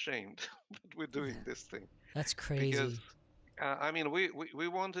feel ashamed that we're doing this thing That's because crazy. I mean we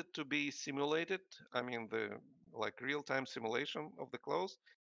want it to be simulated. I mean the like real-time simulation of the clothes,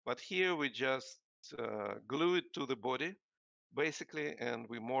 but here we just glue it to the body basically, and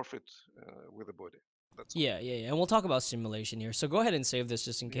we morph it with the body. That's all. Yeah. And we'll talk about simulation here. So go ahead and save this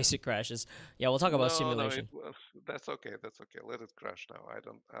just in Yeah. case it crashes. Yeah, we'll talk about No, simulation. that's okay. That's okay. Let it crash now.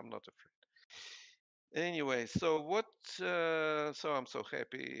 I'm not afraid. Anyway, so what? So I'm so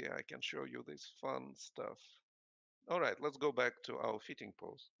happy I can show you this fun stuff. All right, let's go back to our fitting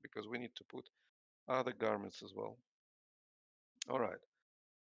pose because we need to put other garments as well. All right,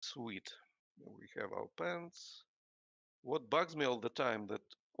 sweet. We have our pants. What bugs me all the time that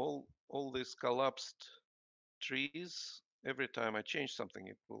all this collapsed trees. Every time I change something,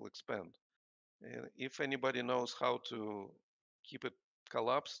 it will expand. And if anybody knows how to keep it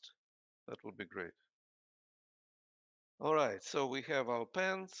collapsed, that would be great. All right, so we have our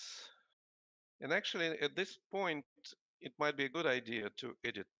pens. And actually, at this point, it might be a good idea to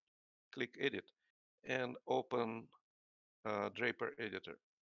edit. Click Edit and open Draper Editor.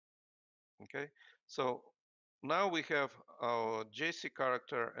 Okay, so now we have our JC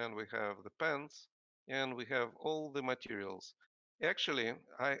character and we have the pens and we have all the materials. Actually,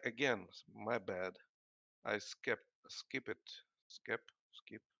 again, my bad. I skip it, skip.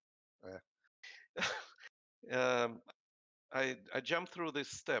 Uh, um, I jump through this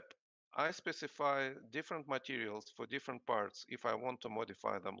step. I specify different materials for different parts if I want to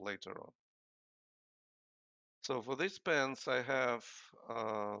modify them later on. So for these pens, I have,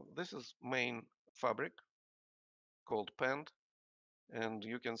 this is main fabric called pen, and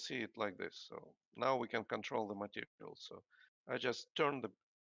you can see it like this. So now we can control the material. So I just turn the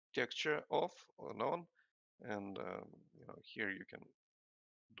texture off or on, and here you can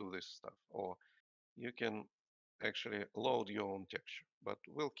do this stuff, or you can actually load your own texture, but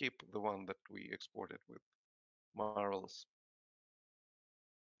we'll keep the one that we exported with Marvelous.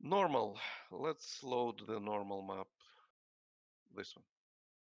 Normal, let's load the normal map, this one.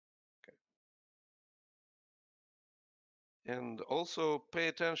 Okay. And also pay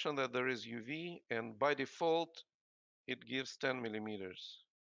attention that there is UV, and by default, it gives 10 millimeters.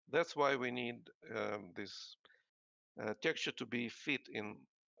 That's why we need this texture to be fit in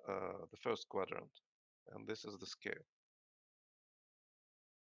the first quadrant. And this is the scale.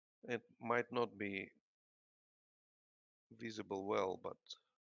 It might not be visible well, but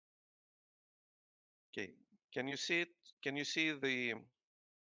okay. Can you see it? Can you see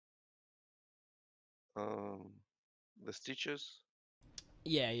um, the stitches?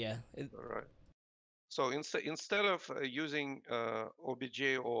 Yeah, yeah. All right. So instead of using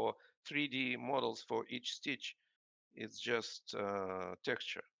OBJ or 3D models for each stitch, it's just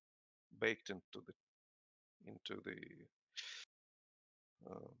texture baked into the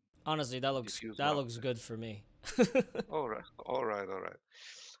uh, Honestly, diffuse that map. looks good for me. All right, all right, all right.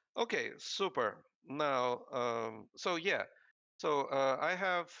 Okay, super. Now, so yeah, so I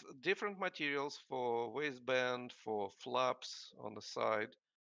have different materials for waistband, for flaps on the side,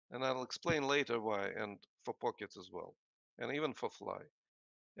 and I'll explain later why, and for pockets as well, and even for fly.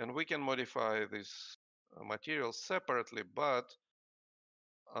 And we can modify these materials separately, but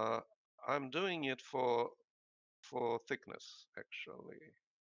uh, I'm doing it for thickness actually.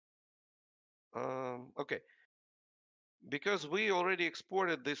 Okay, because we already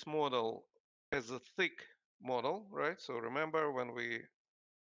exported this model as a thick model, right? So remember when we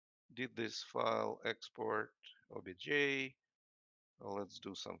did this file export obj, let's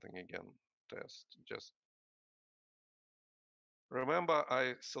do something again, test. Just remember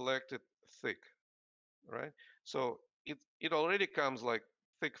I selected thick, right? So it already comes like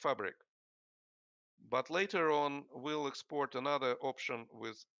thick fabric, but later on we'll export another option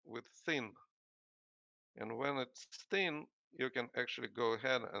with thin. And when it's thin, you can actually go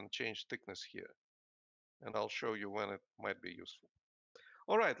ahead and change thickness here. And I'll show you when it might be useful.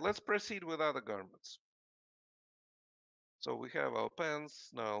 All right, let's proceed with other garments. So we have our pants.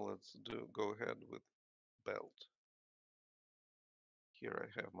 Now let's go ahead with belt. Here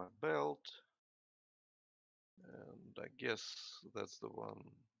I have my belt, and I guess that's the one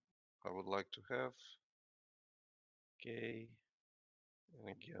I would like to have. Okay, and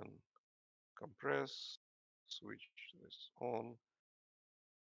again, compress, switch this on.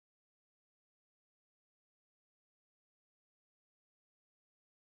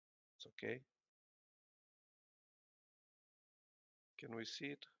 It's okay. Can we see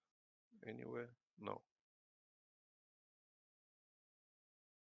it anywhere? No.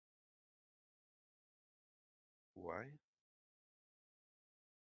 Why?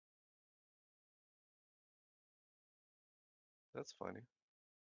 That's funny.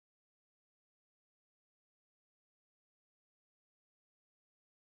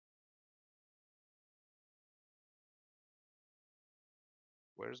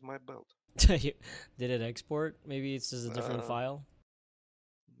 Where's my belt? Did it export? Maybe it's just a different Uh, file.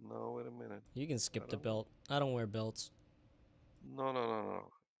 no, wait a minute. You can I skip the don't know. belt. I don't wear belts. No, no, no,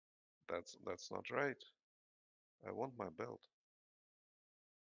 no. That's not right. I want my belt.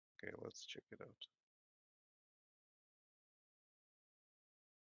 Okay, let's check it out.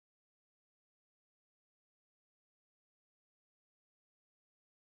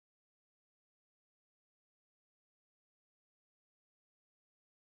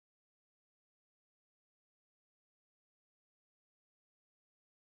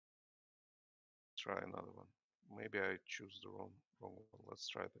 Try another one. Maybe I choose the wrong one. Let's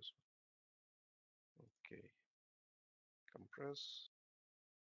try this one. Okay, compress,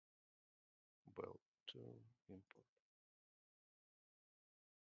 belt to import.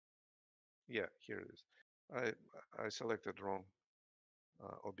 Yeah, here it is. I selected wrong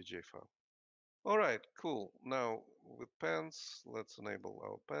obj file. All right, cool. Now with pens, let's enable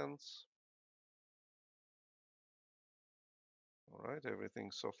our pens. All right,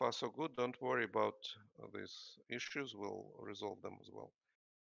 everything so far so good. Don't worry about these issues. We'll resolve them as well.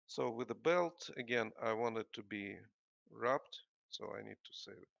 So with the belt, again, I want it to be wrapped, so I need to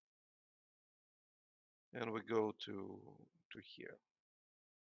save it. And we go to here.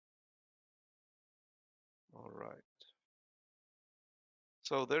 All right.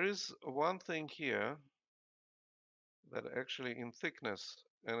 So there is one thing here that actually in thickness,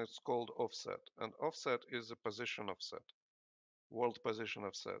 and it's called offset. And offset is a position offset, world position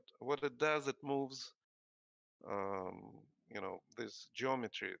offset. What it does, it moves, this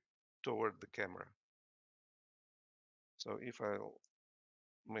geometry toward the camera. So if I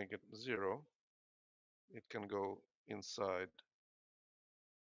make it 0, it can go inside.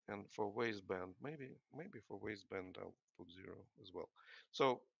 And for waistband, maybe for waistband I'll put 0 as well.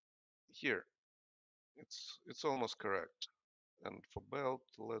 So here, it's almost correct. And for belt,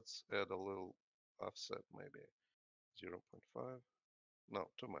 let's add a little offset, maybe 0.5. No,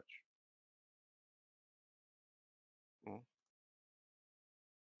 too much. Mm.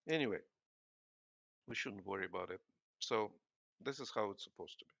 Anyway, we shouldn't worry about it. So this is how it's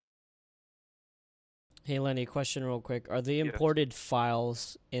supposed to be. Hey Lenny, question real quick. Are the Yes. imported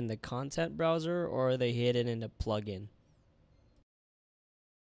files in the content browser or are they hidden in a plugin?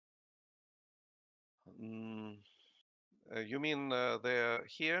 Mm, you mean they're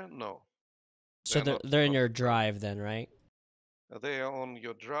here? No, So they're not they're in on your the browser. drive then, right? They are on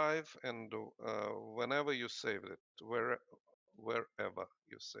your drive, and whenever you save it, wherever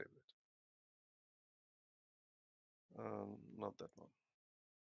you save it. Not that one.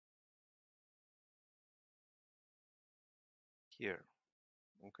 Here.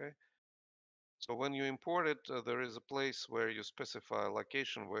 Okay. So when you import it, there is a place where you specify a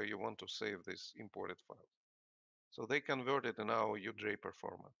location where you want to save this imported file. So they convert it in our uDraper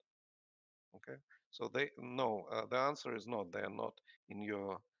format. Okay. So the answer is not. They are not in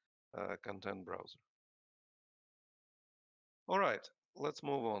your content browser. All right. Let's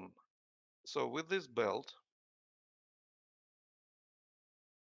move on. So with this belt,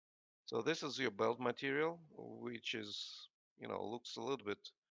 so this is your belt material, which is, looks a little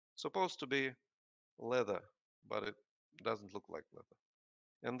bit supposed to be leather, but it doesn't look like leather.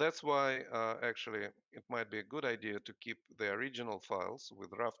 And that's why actually it might be a good idea to keep the original files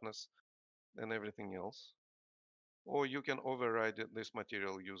with roughness and everything else. Or you can override this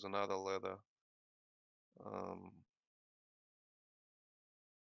material, use another leather. Um,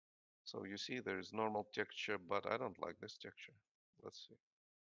 so you see there is normal texture, but I don't like this texture. Let's see.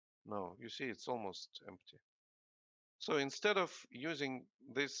 No, you see it's almost empty. So instead of using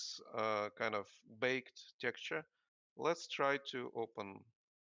this kind of baked texture, let's try to open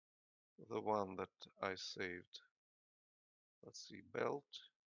the one that I saved. Let's see, belt.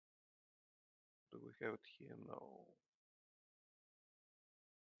 Do we have it here? No.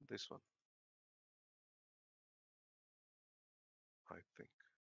 This one, I think.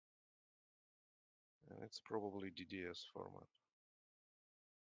 And it's probably DDS format.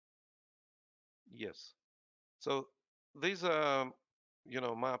 Yes. So these are,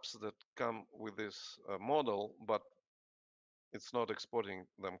 maps that come with this model, but it's not exporting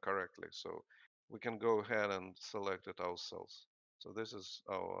them correctly. So we can go ahead and select it ourselves. So this is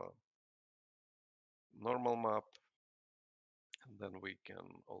our normal map. And then we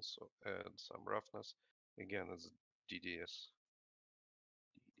can also add some roughness. Again, it's DDS.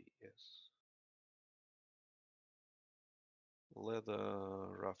 DDS. Leather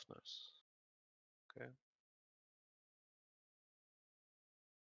roughness. Okay.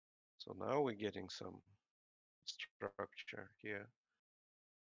 So now we're getting some structure here.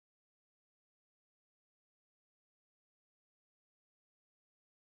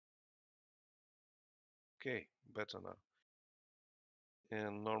 Okay, better now.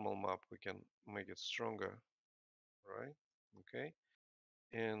 And normal map, we can make it stronger, right? Okay.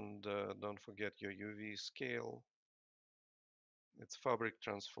 And don't forget your UV scale. It's fabric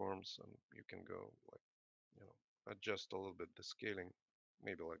transforms, and you can go like, adjust a little bit the scaling,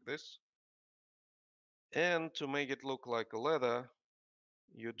 maybe like this. And to make it look like a leather,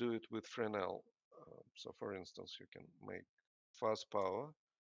 you do it with Fresnel. So for instance, you can make fast power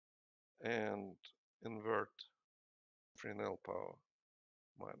and invert Fresnel power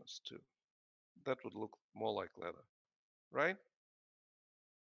 -2. that would look more like leather, right?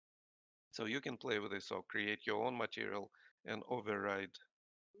 So you can play with this or create your own material and override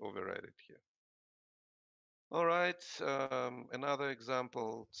it here. All right, another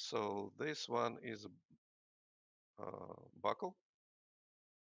example. So this one is a buckle,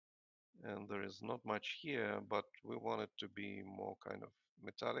 and there is not much here, but we want it to be more kind of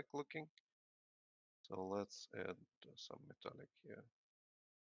metallic looking. So let's add some metallic here.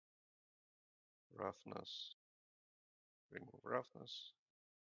 Roughness, remove roughness.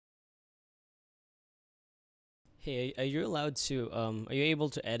 Hey, are you allowed to? Are you able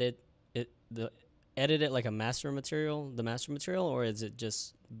to edit it like a master material, the master material, or is it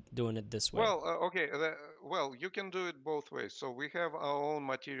just doing it this way? Well, okay. Well, you can do it both ways. So we have our own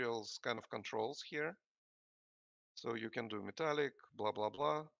materials kind of controls here. So you can do metallic, blah, blah,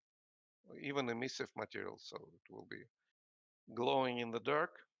 blah, even emissive material. So it will be glowing in the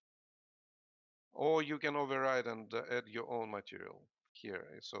dark. Or you can override and add your own material here.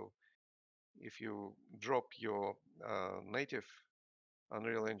 So if you drop your native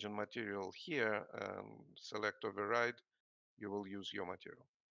Unreal Engine material here and select override, you will use your material.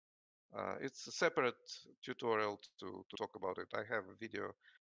 It's a separate tutorial to talk about it. I have a video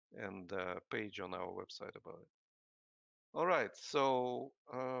and a page on our website about it. All right, so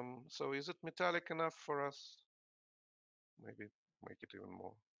is it metallic enough for us? Maybe make it even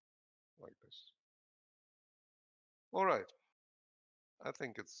more like this. All right, I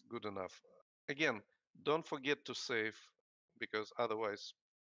think it's good enough. Again, don't forget to save because otherwise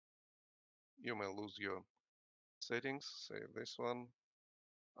you may lose your settings. Save this one.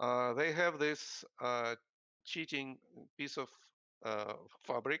 They have this cheating piece of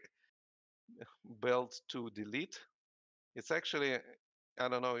fabric belt to delete. It's actually, I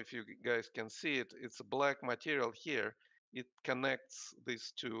don't know if you guys can see it, it's a black material here. It connects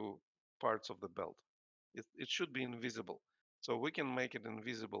these two parts of the belt. It should be invisible. So we can make it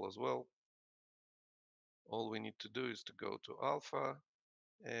invisible as well. All we need to do is to go to alpha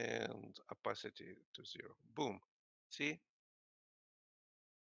and opacity to 0. Boom. See?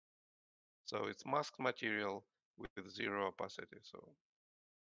 So it's masked material with 0 opacity. So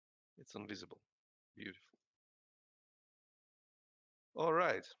it's invisible. Beautiful. All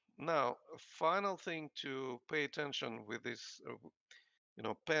right. Now, a final thing to pay attention with this,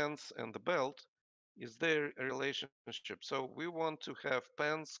 pants and the belt is their relationship. So we want to have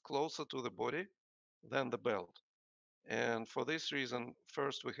pants closer to the body than the belt. And for this reason,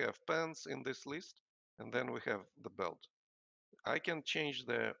 first we have pants in this list, and then we have the belt. I can change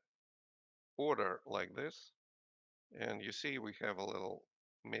the order like this, and you see we have a little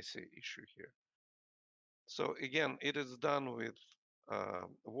messy issue here. So again, it is done with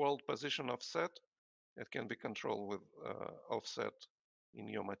world position offset. It can be controlled with offset in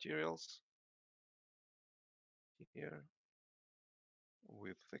your materials here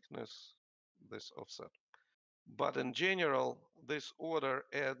with thickness, this offset. But in general, this order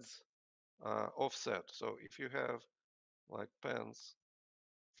adds offset. So if you have like pants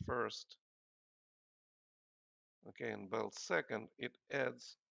first, okay, and belt second, it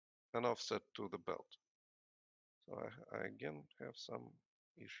adds an offset to the belt. So I again have some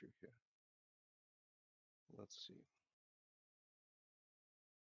issue here. Let's see,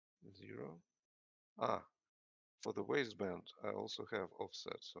 0. Ah, for the waistband, I also have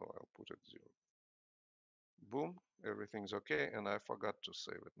offset, so I'll put it 0. Boom, everything's okay, and I forgot to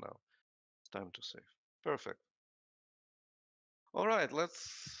save it now. It's time to save. Perfect. All right,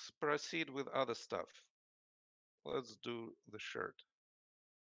 let's proceed with other stuff. Let's do the shirt.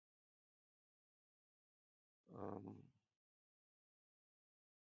 Um,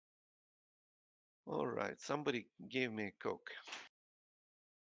 all right, somebody gave me a Coke.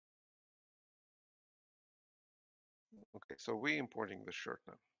 Okay, so we're importing the shirt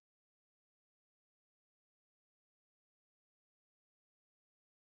now.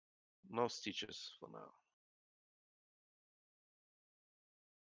 No stitches for now.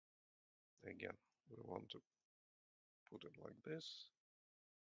 Again, we want to put it like this,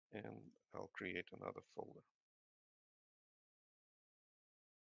 and I'll create another folder.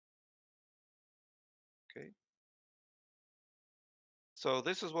 Okay. So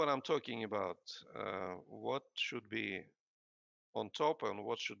this is what I'm talking about. What should be on top and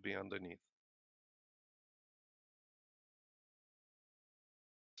what should be underneath.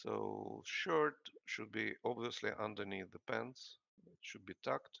 So shirt should be obviously underneath the pants. It should be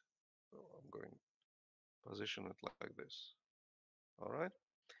tucked. So I'm going to position it like this. All right.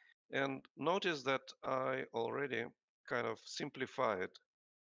 And notice that I already kind of simplified.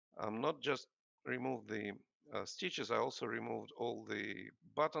 I'm not just removed the stitches. I also removed all the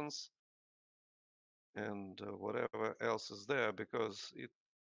buttons and whatever else is there, because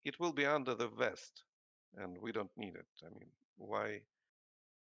it will be under the vest, and we don't need it. I mean, why,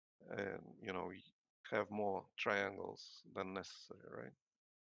 you know, have more triangles than necessary, right?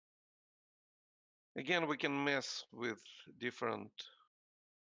 Again, we can mess with different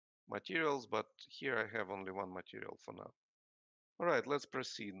materials, but here I have only one material for now. All right, let's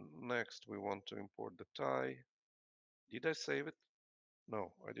proceed. Next, we want to import the tie. Did I save it?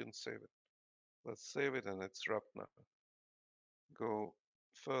 No, I didn't save it. Let's save it, and it's wrapped now. Go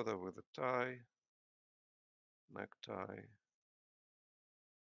further with the tie, necktie,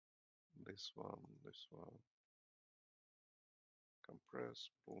 this one, compress,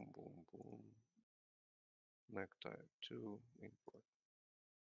 boom, boom, boom, necktie 2, import.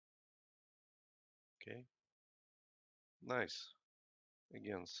 Okay, nice.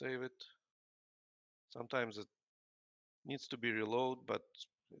 Again, save it. Sometimes it needs to be reload, but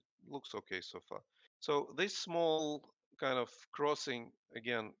it looks okay so far. So this small kind of crossing,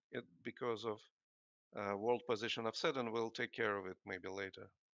 again, because of world position offset, and we'll take care of it maybe later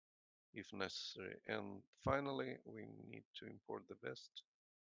if necessary. And finally, we need to import the vest.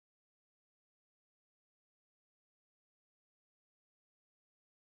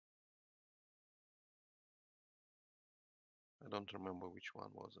 I don't remember which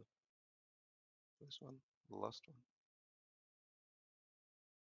one was it. This one, the last one.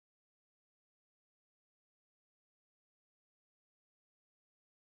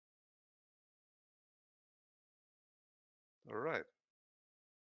 All right.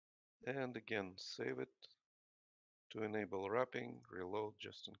 And again, save it to enable wrapping, reload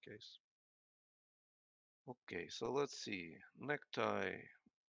just in case. Okay, so let's see. Necktie.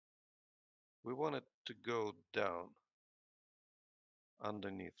 We want it to go down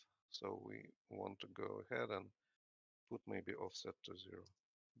underneath. So we want to go ahead and put maybe offset to 0.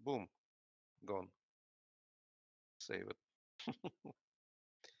 Boom, gone. Save it.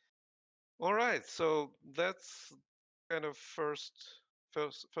 All right, so that's kind of first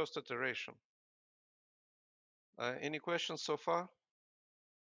iteration. Any questions so far?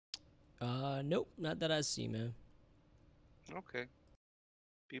 Nope, not that I see, man. Okay.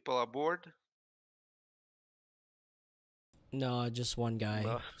 People are bored? No, just one guy.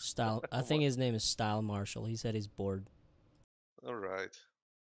 No. Style. I think his name is Style Marshall. He said he's bored. All right.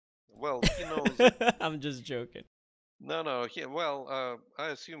 Well, he knows it. I'm just joking. No, no. I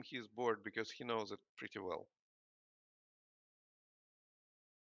assume he's bored because he knows it pretty well.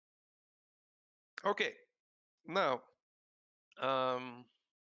 Okay. Now, um,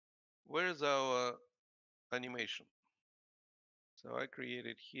 where's our animation? So I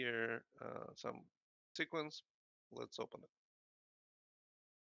created here some sequence. Let's open it.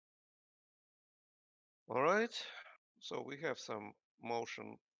 All right. So we have some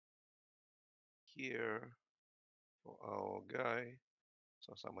motion here for our guy.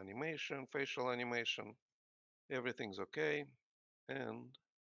 So some animation, facial animation. Everything's okay. And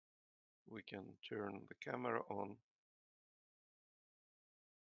we can turn the camera on.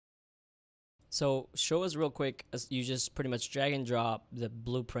 So show us real quick. You just pretty much drag and drop the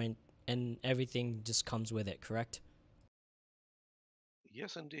blueprint, and everything just comes with it, correct?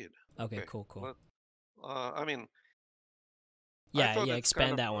 Yes, indeed. Okay, Okay. cool, cool. Let, I mean, I Yeah, thought yeah. it's kind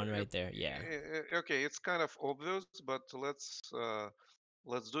Expand of that one right there. Yeah. okay. It's kind of obvious, but let's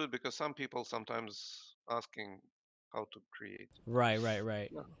do it because some people sometimes asking how to create. Right, right,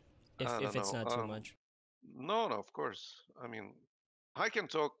 right. Yeah. If I don't it's know. not too much. No, no, of course. I mean, I can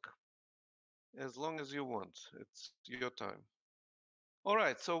talk as long as you want. It's your time. All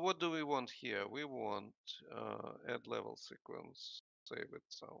right. So what do we want here? We want add level sequence. Save it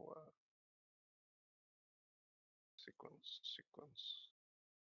somewhere. Sequence.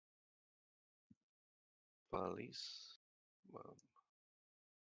 Police.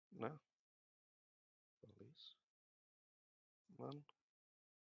 No, police.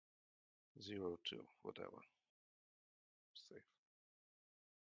 102, whatever. Save.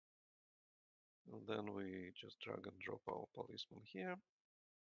 And then we just drag and drop our policeman here.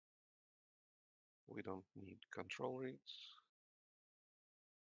 We don't need control reads.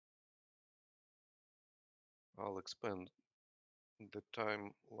 I'll expand the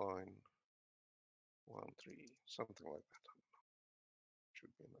timeline 1, 3, something like that.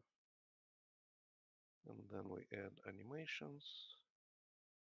 Should be enough. And then we add animations.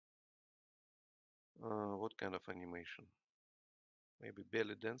 What kind of animation? Maybe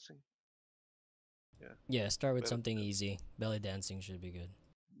belly dancing? Yeah, Yeah, start with belly something dancing. easy. Belly dancing should be good.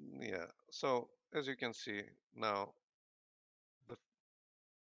 Yeah, so as you can see now, the,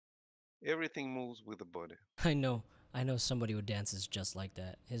 everything moves with the body. I know. I know somebody who dances just like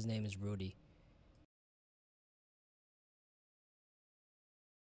that. His name is Rudy.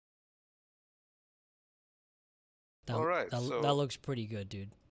 That All right, that so looks pretty good,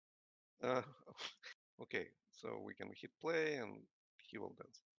 dude. uh, okay, so we can hit play and he will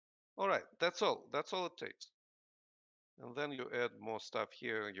dance. All right, that's all. That's all it takes. And then you add more stuff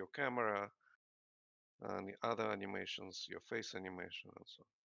here, your camera and the other animations, your face animation and so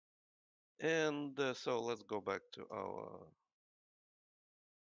on. And so let's go back to our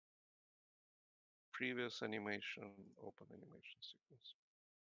previous animation, open animation sequence.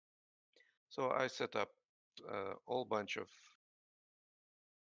 So I set up a whole bunch of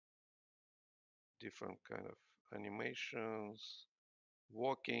different kind of animations,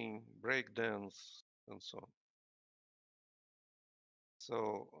 walking, breakdance, and so on.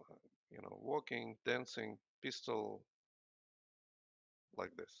 So, walking, dancing, pistol,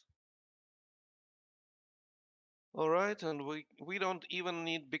 like this. All right, and we don't even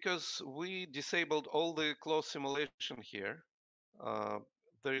need, because we disabled all the close simulation here, uh,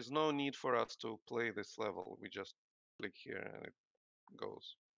 there is no need for us to play this level. We just click here and it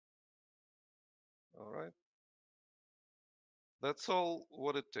goes. All right, that's all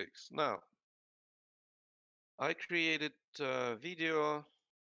what it takes. Now, I created a video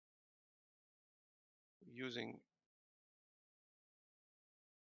using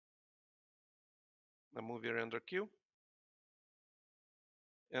a movie render queue.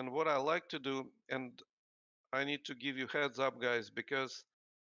 And what I like to do, and I need to give you heads up, guys, because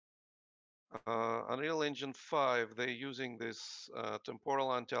Unreal Engine 5, they're using this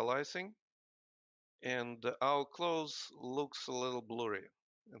temporal anti-aliasing, and our clothes looks a little blurry,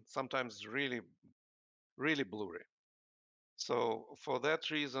 and sometimes really, really blurry. So for that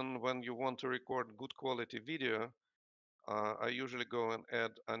reason, when you want to record good quality video, I usually go and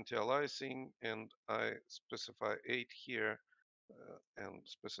add anti-aliasing, and I specify 8 here and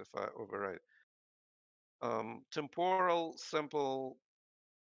specify override. Temporal sample,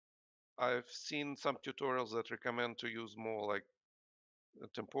 I've seen some tutorials that recommend to use more like a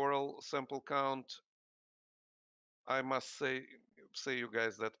temporal sample count. I must say you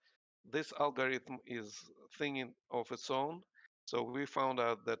guys that this algorithm is thinking of its own. So we found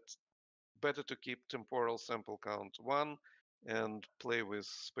out that better to keep temporal sample count 1 and play with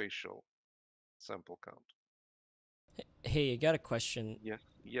spatial sample count. Hey, I got a question. Yes,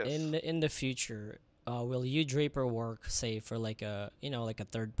 yes, In the future, will uDraper work, say, for like a like a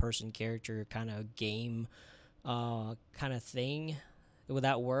third person character kind of game, kind of thing? Would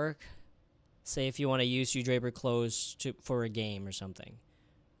that work? Say if you want to use uDraper clothes to for a game or something.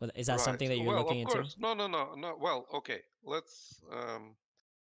 Is that right. something that you're Well, looking of into? course. No, no, no, no. Well, okay. Let's.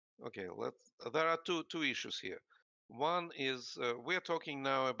 There are two issues here. One is we're talking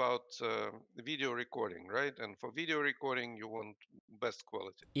now about video recording, right? And for video recording, you want best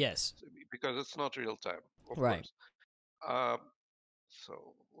quality Yes. because it's not real time, of Right. course. Uh,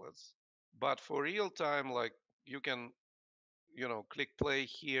 so let's. But for real time, like you can, click play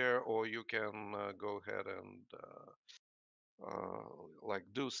here, or you can go ahead and like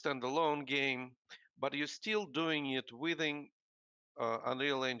do standalone game, but you're still doing it within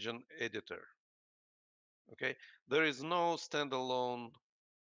Unreal Engine editor. Okay, there is no standalone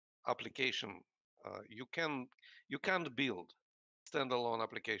application. You can't build standalone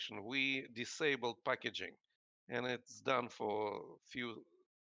application. We disabled packaging, and it's done for few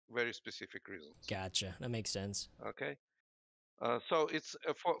very specific reasons. Gotcha. That makes sense. Okay, so it's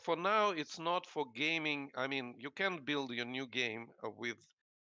for now. It's not for gaming. I mean, you can build your new game with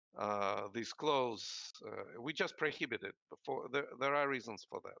these clothes. We just prohibit it. Before there are reasons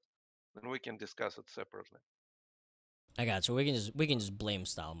for that, and we can discuss it separately. I got you. We can just blame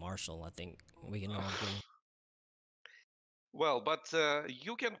Style Marshall. I think we can all agree. Well, but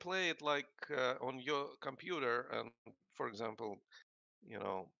you can play it like on your computer, and for example,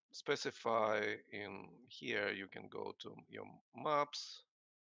 specify in here. You can go to your maps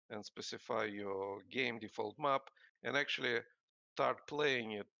and specify your game default map, and actually start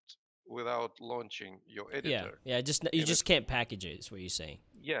playing it without launching your Yeah. editor. Yeah. Just you And just it's can't package it. Is what you're saying.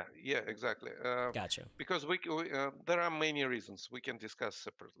 yeah, yeah, exactly. Gotcha. Because there are many reasons we can discuss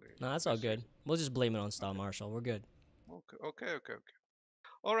separately No, that's all this good. reason. We'll just blame it on Style Okay, Marshall. We're good. okay, okay, okay, okay.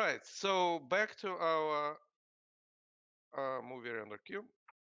 All right. So back to our movie render queue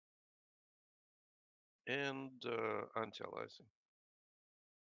and anti-aliasing.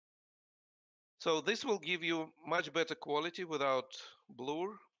 So this will give you much better quality without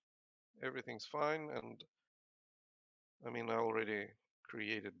blur. Everything's fine, and I mean I already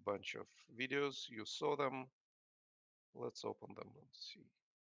created a bunch of videos. You saw them. Let's open them and see.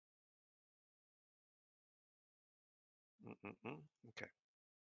 Okay.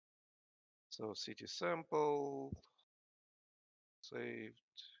 So city sample, saved,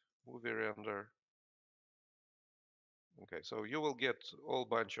 movie render. Okay, so you will get a whole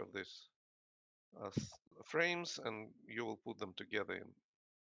bunch of these frames, and you will put them together in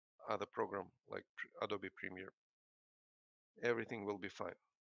other program like Adobe Premiere. Everything will be fine.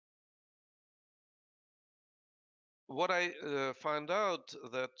 What I found out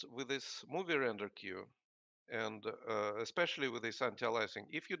that with this movie render queue, and especially with this anti-aliasing,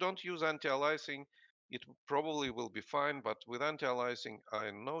 if you don't use anti-aliasing, it probably will be fine. But with anti-aliasing,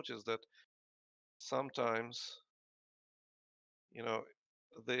 I noticed that sometimes, you know,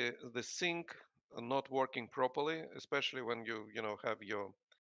 the sync not working properly, especially when you have your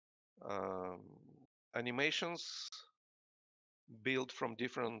um, animations built from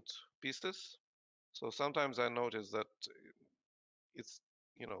different pieces. So sometimes I notice that it's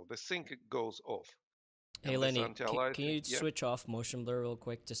the sync goes off, Hey and this Lenny, can anti-aliasing, you yeah. switch off motion blur real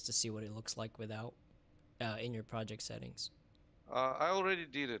quick just to see what it looks like without in your project settings? I already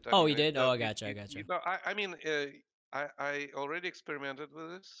did it. I Oh, mean, you did? Oh, I gotcha, I it gotcha. I mean, I already experimented with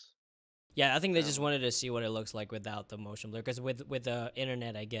this, Yeah, I think they just and wanted to see what it looks like without the motion blur, because with the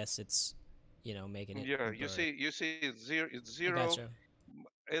internet, I guess it's, making it yeah, blurry. you see, it's zero. It's I zero. gotcha.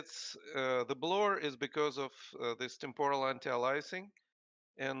 It's the blur is because of this temporal anti-aliasing,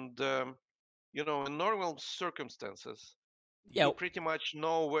 and in normal circumstances, Yeah, you pretty much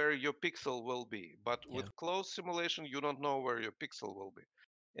know where your pixel will be. But yeah. with closed simulation, you don't know where your pixel will be,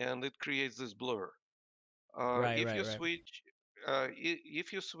 and it creates this blur. Right, If right, you right. switch,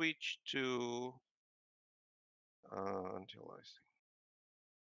 if you switch to anti-aliasing,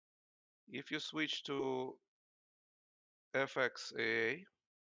 if you switch to FXAA,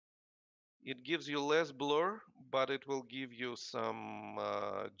 it gives you less blur, but it will give you some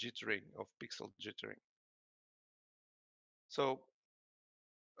jittering of pixel jittering. So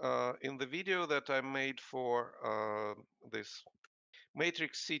in the video that I made for this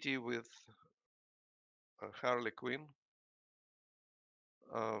Matrix City with Harley Quinn,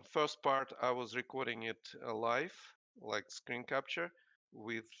 first part I was recording it live, like screen capture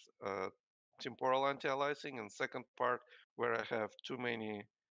with uh, temporal anti-aliasing, and second part where I have too many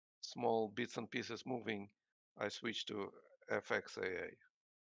small bits and pieces moving, I switched to FXAA.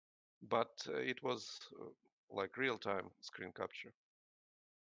 But it was like real-time screen capture.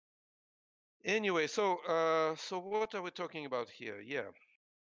 Anyway, so what are we talking about here? Yeah,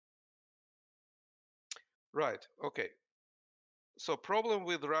 right. Okay. So problem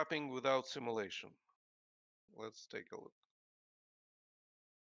with wrapping without simulation. Let's take a look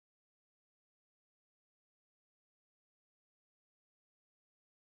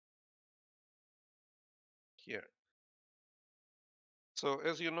here. So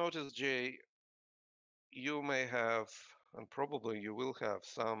as you notice, Jay, you may have, and probably you will have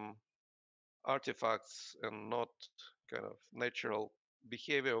some artifacts and not kind of natural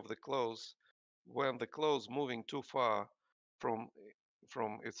behavior of the clothes when the clothes moving too far from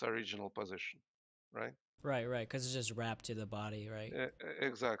from its original position, right? Right, right, because it's just wrapped to the body, right?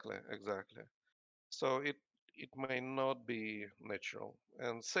 Exactly, exactly. So it may not be natural,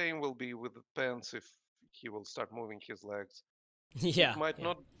 and same will be with the pants if he will start moving his legs. It Yeah, might yeah,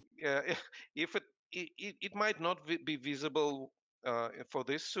 not, yeah, if it might not be visible for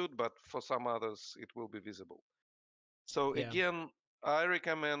this suit, but for some others it will be visible. So yeah. again, I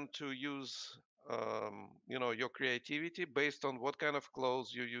recommend to use your creativity based on what kind of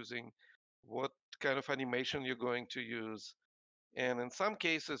clothes you're using, what kind of animation you're going to use, and in some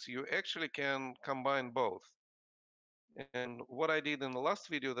cases you actually can combine both. And what I did in the last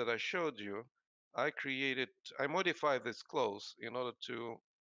video that I showed you, I modified these clothes in order to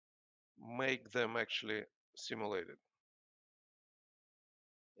make them actually simulated.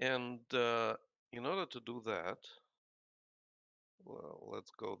 And in order to do that, well,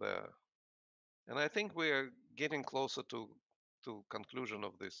 let's go there. And I think we are getting closer to conclusion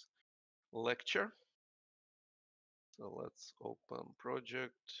of this lecture. So let's open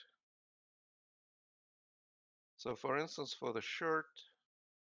project. So for instance, for the shirt,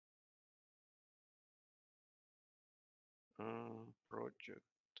 project,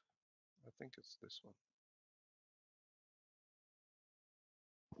 I think it's this one.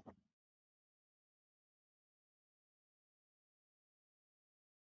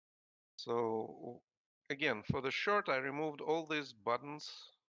 So again, for the shirt, I removed all these buttons.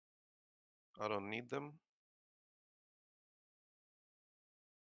 I don't need them.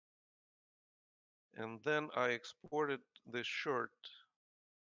 And then I exported this shirt,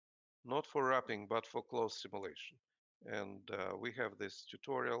 not for wrapping, but for clothes simulation. And we have this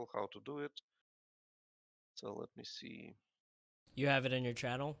tutorial how to do it. So let me see. You have it in your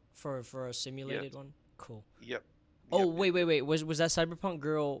channel for a Yes. simulated one. Cool. Yep. Oh, Yep. Yep. wait, wait, Yep. wait. Was that Cyberpunk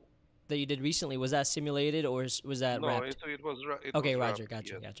girl that you did recently, was that simulated or was that No, wrapped? it Okay, was Roger, wrapped.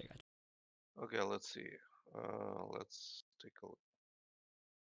 gotcha, Yes. gotcha, gotcha. Okay, let's see. Let's take a look.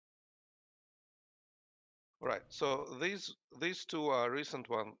 Right. So these two are recent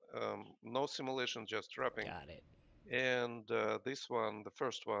one. No simulation, just wrapping. Got it. And this one, the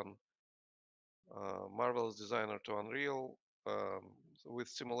first one, Marvelous Designer to Unreal with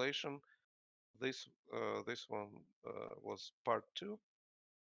simulation. This one was part two.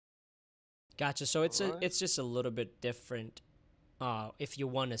 Gotcha. So All right. it's just a little bit different if you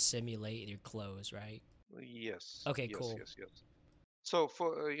want to simulate your clothes, right? Yes, Okay, yes, cool. yes, yes. So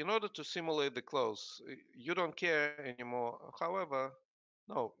for in order to simulate the clothes, you don't care anymore. However,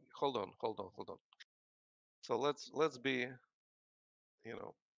 no, hold on. So let's be, you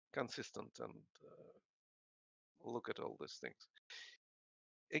know, consistent and look at all these things.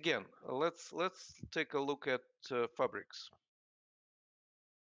 Again, let's take a look at fabrics.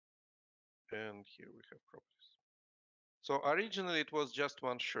 And here we have properties. So originally it was just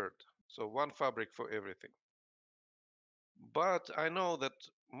one shirt, so one fabric for everything. But I know that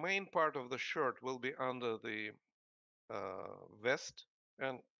main part of the shirt will be under the vest,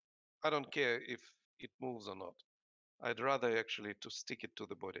 and I don't care if it moves or not. I'd rather actually to stick it to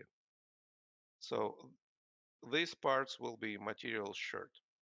the body. So these parts will be material shirt.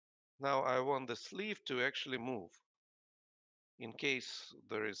 Now I want the sleeve to actually move in case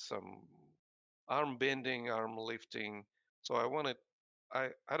there is some arm bending, arm lifting. So I want it,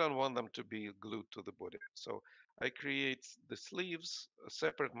 I don't want them to be glued to the body. So I create the sleeves, a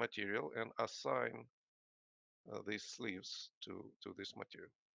separate material, and assign these sleeves to this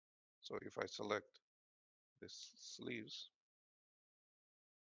material. So if I select this sleeves,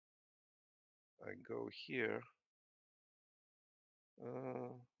 I go here.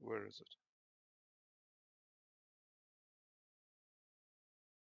 Where is it?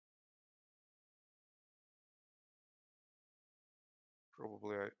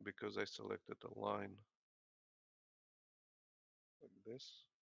 Probably because I selected a line like this.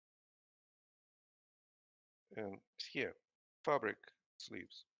 And here, fabric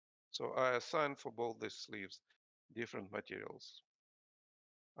sleeves. So I assign for both these sleeves different materials.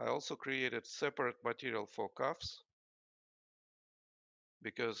 I also created separate material for cuffs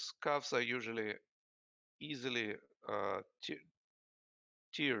because cuffs are usually easily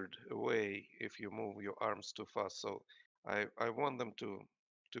teared away if you move your arms too fast. So I want them to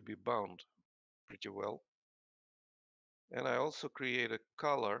be bound pretty well. And I also create a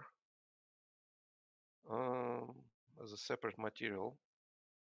color as a separate material.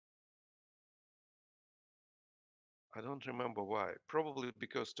 I don't remember why. Probably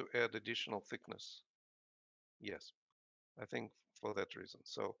because to add additional thickness. Yes, I think for that reason.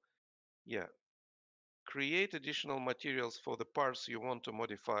 So yeah, create additional materials for the parts you want to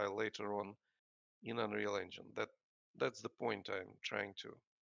modify later on in Unreal Engine. That's the point I'm trying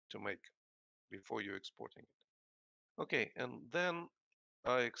to make before you exporting it. Okay, and then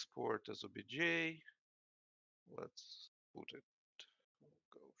I export as obj. Let's put it,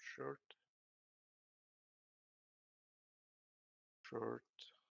 go shirt,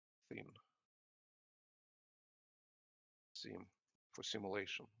 thin, sim for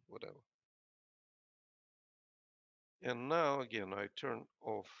simulation, whatever. And now again, I turn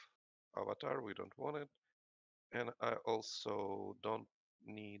off avatar. We don't want it. And I also don't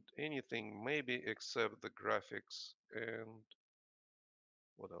need anything, maybe except the graphics and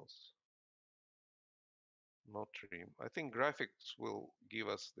what else? Not trim. I think graphics will give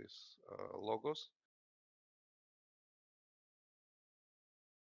us this logos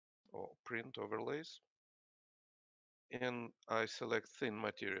or print overlays. And I select thin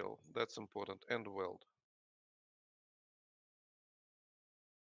material. That's important. And weld.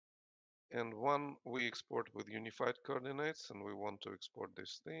 And one we export with unified coordinates, and we want to export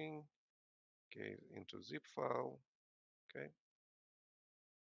this thing, okay, into zip file, okay.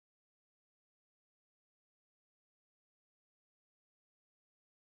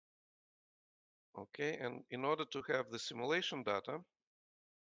 Okay, and in order to have the simulation data,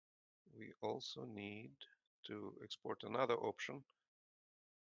 we also need to export another option,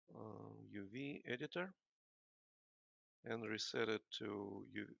 UV editor, and reset it to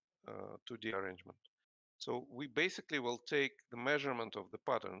 2D arrangement. So we basically will take the measurement of the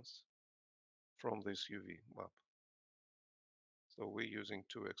patterns from this UV map. So we're using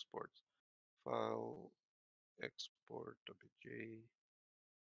two exports. File, export, obj,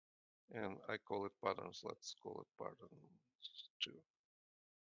 and I call it patterns. Let's call it patterns 2.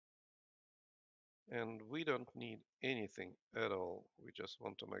 And we don't need anything at all. We just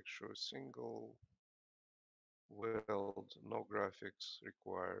want to make sure single weld, no graphics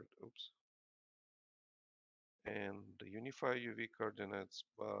required. Oops. And the unify UV coordinates,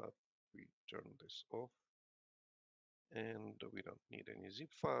 but we turn this off. And we don't need any zip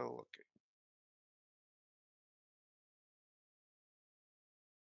file. Okay.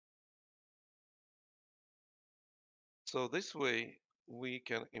 So this way we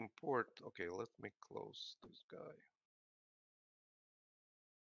can import. Okay, let me close this guy.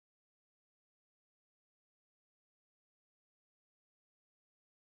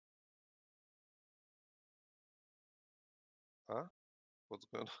 Huh? What's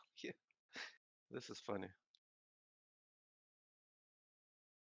going on here? This is funny,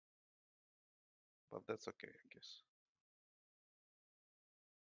 but that's okay, I guess.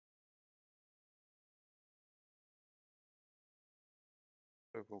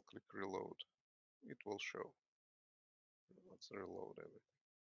 I will click reload. It will show. Let's reload everything.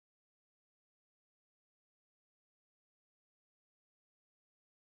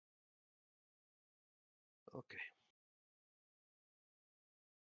 Okay.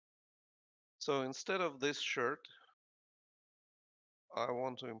 So instead of this shirt, I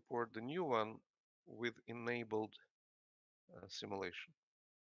want to import the new one with enabled simulation.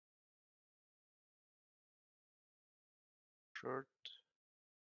 Shirt.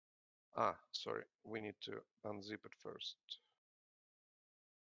 Ah, sorry. We need to unzip it first.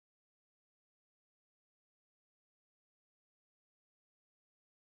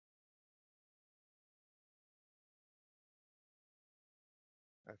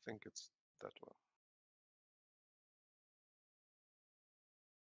 I think it's that one.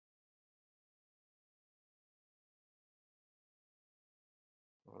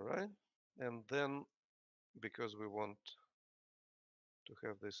 All right. And then, because we want to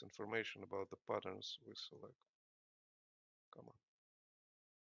have this information about the patterns, we select, come on,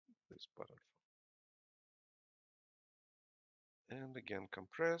 this pattern. And again,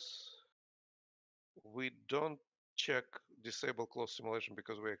 compress. We don't check disable close simulation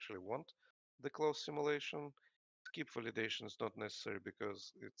because we actually want the close simulation. Skip validation is not necessary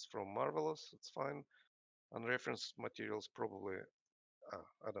because it's from Marvelous. It's fine. Unreferenced materials probably,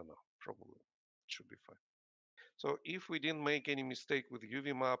 I don't know, probably should be fine. So if we didn't make any mistake with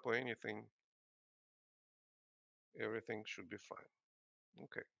UV map or anything, everything should be fine.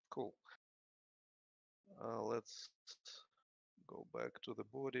 Okay, cool. Let's go back to the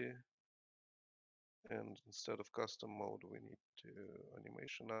body. And instead of custom mode, we need to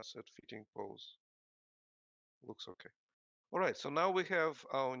animation asset fitting pose. Looks okay. All right, so now we have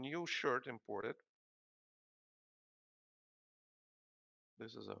our new shirt imported.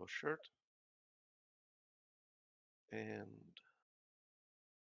 This is our shirt. And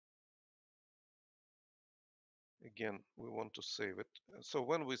again, we want to save it. So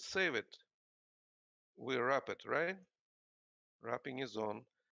when we save it, we wrap it, right? Wrapping is on.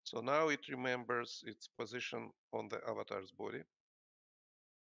 So now it remembers its position on the avatar's body.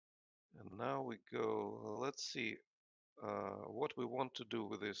 And now we go, let's see what we want to do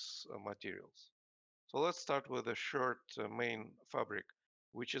with these materials. So let's start with the shirt main fabric,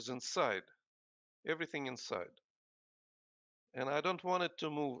 which is inside, everything inside. And I don't want it to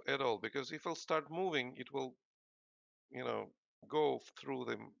move at all because if it'll start moving, it will, you know, go through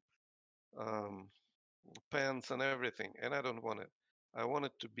the um, pants and everything. And I don't want it. I want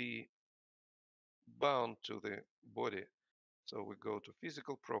it to be bound to the body. So we go to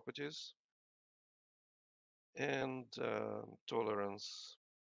physical properties and tolerance,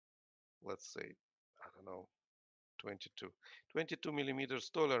 let's say, I don't know, 22. 22 millimeters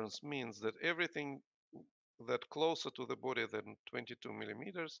tolerance means that everything that closer to the body than 22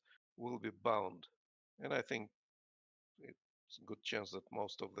 millimeters will be bound. And I think it's a good chance that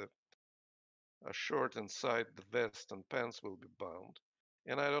most of the shirt inside the vest and pants will be bound.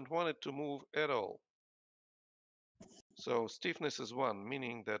 And I don't want it to move at all. So stiffness is 1,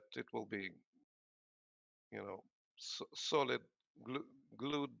 meaning that it will be, you know, solid,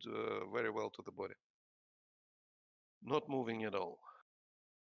 glued very well to the body. Not moving at all.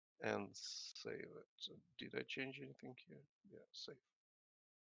 And save it. So did I change anything here? Yeah, save.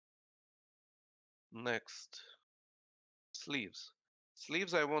 Next, sleeves.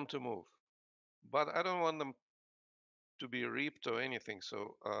 Sleeves I want to move, but I don't want them to be ripped or anything.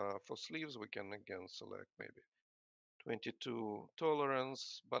 So for sleeves, we can again select maybe 22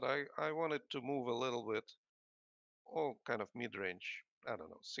 tolerance, but I want it to move a little bit, all kind of mid-range. I don't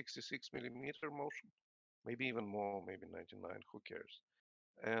know, 66 millimeter motion, maybe even more, maybe 99, who cares?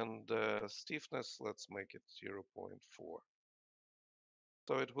 And stiffness, let's make it 0.4.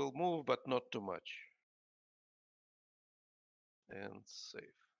 So it will move, but not too much. And save.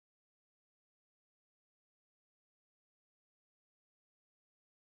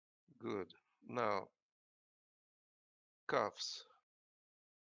 Good. Now, cuffs.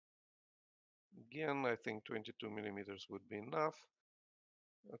 Again, I think 22 millimeters would be enough.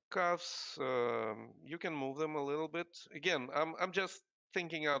 Cuffs, you can move them a little bit. Again, I'm just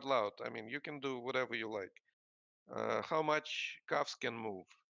thinking out loud. I mean, you can do whatever you like. How much cuffs can move?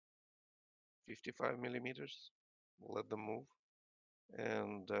 55 millimeters. Let them move.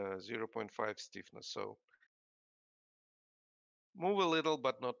 And 0.5 stiffness. So move a little,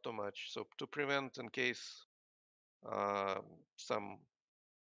 but not too much. So to prevent in case uh, some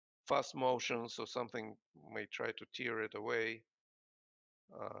fast motions or something may try to tear it away,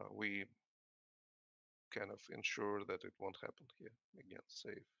 we kind of ensure that it won't happen here. Again,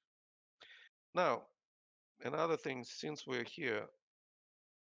 save. Now, another thing, since we're here,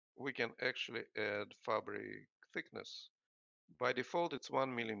 we can actually add fabric thickness. By default, it's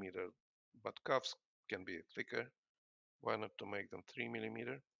 1 millimeter, but cuffs can be thicker. Why not to make them 3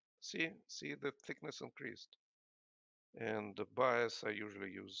 millimeter? See the thickness increased. And the bias, I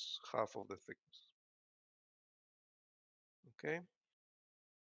usually use half of the thickness. Okay,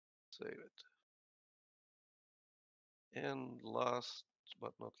 save it. And last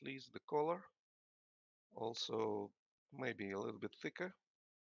but not least, the color. Also, maybe a little bit thicker.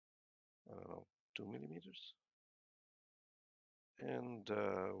 I don't know, 2 millimeters. And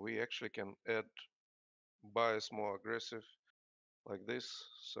we actually can add bias more aggressive like this.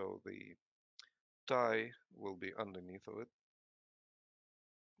 So the tie will be underneath of it.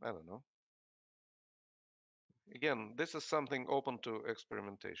 I don't know. Again, this is something open to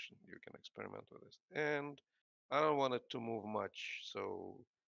experimentation. You can experiment with this. And I don't want it to move much, so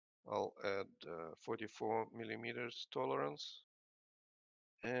I'll add 44 millimeters tolerance.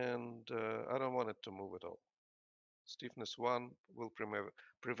 And I don't want it to move at all. Stiffness 1 will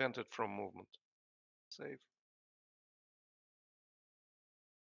prevent it from movement. Save.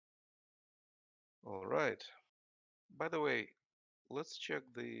 All right. By the way, let's check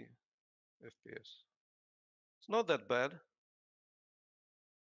the FPS. It's not that bad,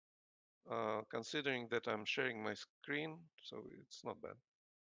 considering that I'm sharing my screen, so it's not bad.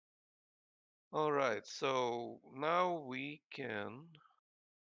 All right, so now we can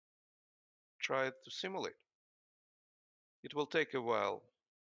try to simulate. It will take a while.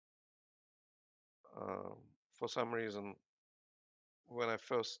 Um, for some reason, when I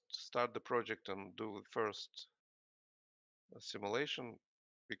first start the project and do the first simulation,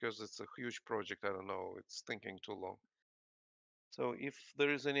 because it's a huge project, I don't know, it's thinking too long. So if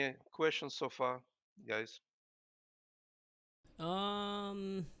there is any questions so far, guys.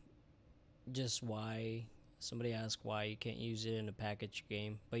 Um, just why? Somebody asked why you can't use it in a package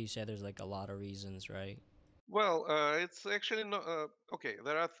game, but you said there's like a lot of reasons, right? Well, it's actually not, okay,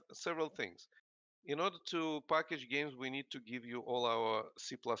 there are several things. In order to package games, we need to give you all our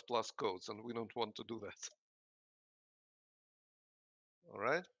C++ codes, and we don't want to do that. All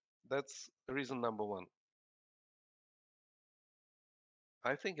right? That's reason number one.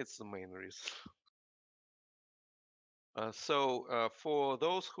 I think it's the main reason. For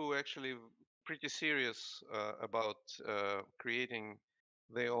those who actually pretty serious about creating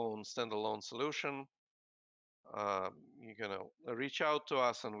their own standalone solution, uh, you know, reach out to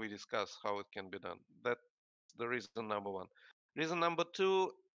us and we discuss how it can be done. That's the reason number one. Reason number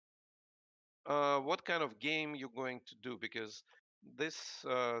two, what kind of game you're going to do, because this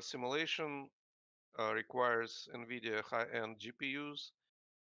simulation requires NVIDIA high-end GPUs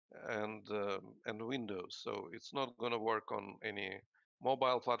and Windows, so it's not going to work on any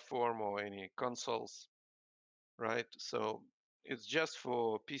mobile platform or any consoles, right? So it's just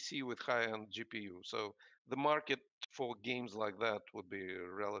for PC with high-end GPU. So the market for games like that would be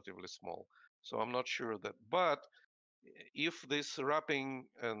relatively small. So I'm not sure that, but if this wrapping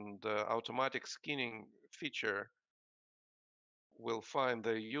and automatic skinning feature will find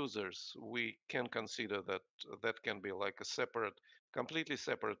the users, we can consider that that can be like a separate, completely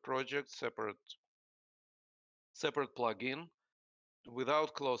separate project, separate plugin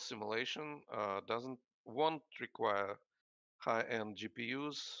without closed simulation. Doesn't won't require high-end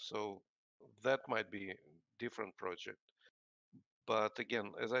GPUs, so that might be a different project. But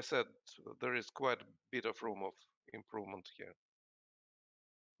again, as I said, there is quite a bit of room of improvement here.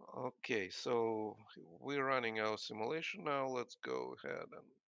 Okay, so we're running our simulation now. Let's go ahead and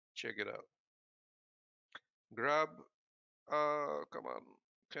check it out. Grab, come on,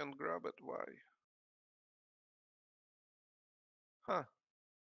 can't grab it, why? Huh,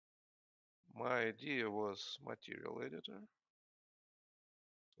 my idea was material editor.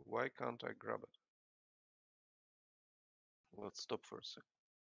 Why can't I grab it? Let's stop for a sec.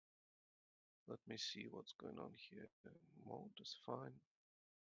 Let me see what's going on here. Mode is fine.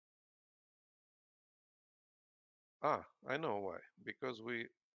 I know why. Because we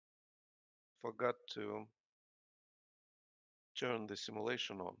forgot to turn the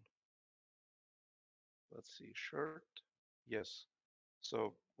simulation on. Let's see, shirt. Yes.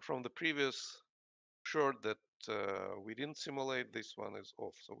 So from the previous short that we didn't simulate, this one is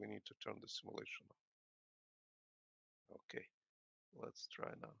off. So we need to turn the simulation on. Okay. Let's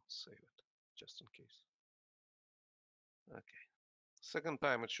try now. Save it, just in case. Okay. Second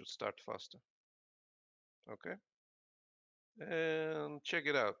time it should start faster. Okay. And check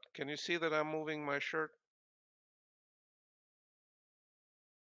it out. Can you see that I'm moving my shirt?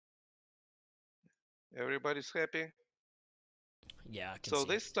 Everybody's happy? Yeah, I can So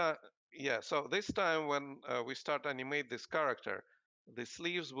see it. this time, yeah, so this time when we start animate this character, the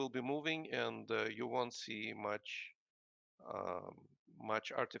sleeves will be moving and you won't see um,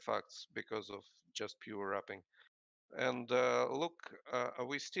 much artifacts because of just pure wrapping. And look,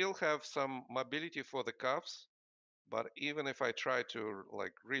 we still have some mobility for the cuffs, but even if I try to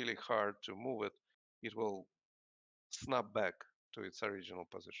like really hard to move it, it will snap back to its original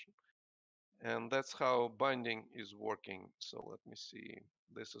position. And that's how binding is working. So let me see.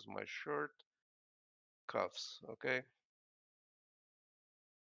 This is my shirt, cuffs, okay?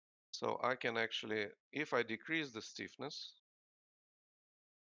 So I can actually, if I decrease the stiffness,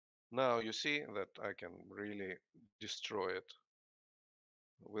 now you see that I can really destroy it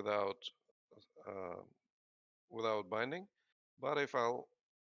without uh, without binding. But if I'll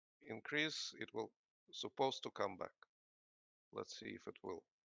increase, it will supposed to come back. Let's see if it will.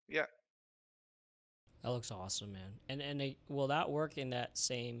 Yeah, That looks awesome, man. And will that work in that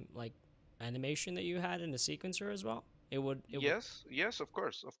same like animation that you had in the sequencer as well? It would. yes, yes, of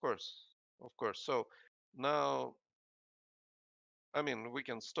course, of course, of course. So now, I mean, we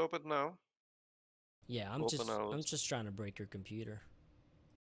can stop it now. Yeah, I'm Open just out. I'm just trying to break your computer.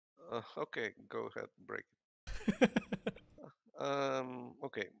 Okay, go ahead, break it.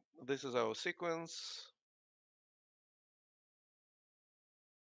 Okay, this is our sequence.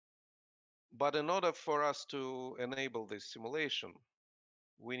 But in order for us to enable this simulation,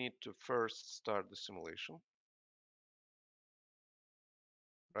 we need to first start the simulation,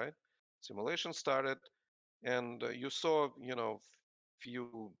 right? Simulation started, and you saw,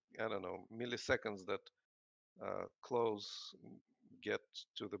 few, I don't know, milliseconds that clothes get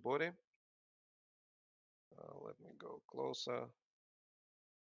to the body. Let me go closer,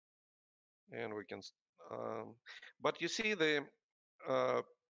 and we can. Um, but you see the uh,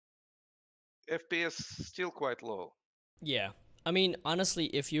 FPS still quite low. Yeah. I mean, honestly,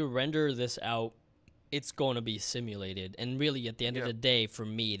 if you render this out, it's going to be simulated. And really, at the end of Yeah, the day, for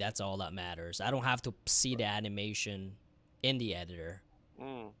me, that's all that matters. I don't have to see the animation in the editor,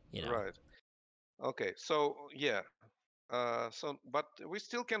 you know. right. Okay, so yeah, but we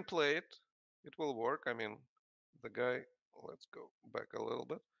still can play it. It will work. I mean, the guy. Let's go back a little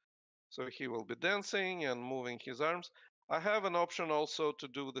bit. So he will be dancing and moving his arms. I have an option also to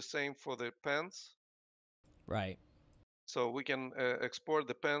do the same for the pants. Right. So we can export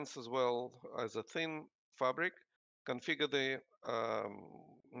the pants as well as a thin fabric, configure the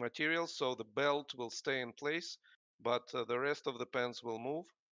material so the belt will stay in place, but the rest of the pants will move.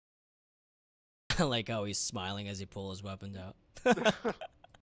 I like how he's smiling as he pulls his weapons out.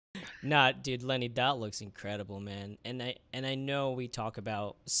 Nah, dude, Lenny, that looks incredible, man. And I know we talk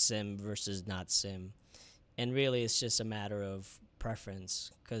about sim versus not sim, and really it's just a matter of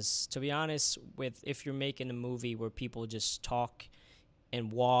preference. Because to be honest, with if you're making a movie where people just talk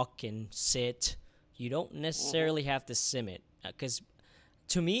and walk and sit, you don't Hmm. necessarily have to sim it. Because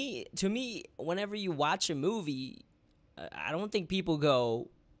to me, whenever you watch a movie, I don't think people go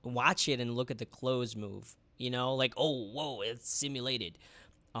watch it and look at the clothes move. You know, like, oh, whoa, it's simulated.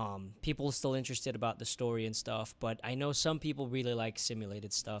 People are still interested about the story and stuff, but I know some people really like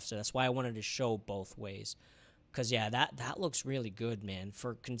simulated stuff, so that's why I wanted to show both ways. Cause yeah, that looks really good, man.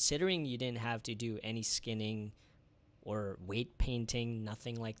 For considering you didn't have to do any skinning or weight painting,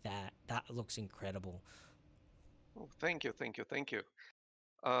 nothing like that. That looks incredible. Oh, thank you, thank you, thank you.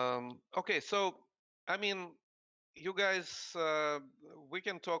 Okay, so I mean, you guys, we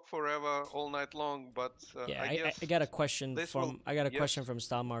can talk forever, all night long, but Yeah, I I guess got a question this will, from I got a question yes, from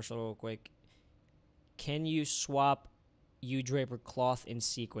Style Marshall real quick. Can you swap uDraper cloth in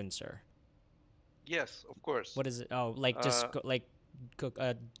sequencer? yes, of course. What is it? Oh, like Uh, just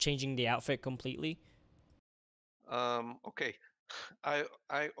changing the outfit completely? okay,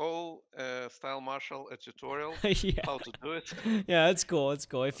 I owe Style Marshall a tutorial Yeah. how to do it. Yeah, that's cool. It's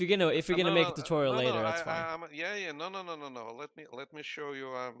cool. If you're gonna No, make no, a tutorial no, no. later, that's fine. I'm, yeah, yeah. No, no, no, no, no. Let me show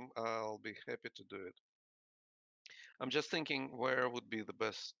you. I'll be happy to do it. I'm just thinking where would be the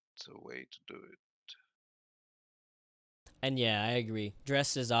best way to do it. And yeah, I agree.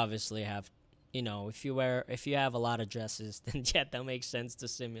 Dresses obviously have, if you have a lot of dresses, then yeah, that makes sense to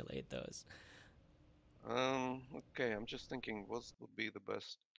simulate those. Okay, I'm just thinking what would be the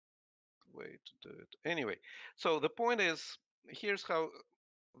best way to do it. Anyway, so the point is, here's how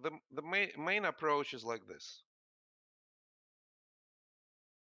the main approach is like this.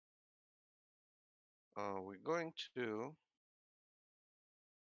 We're going to,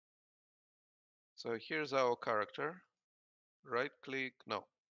 so here's our character. Right click, no,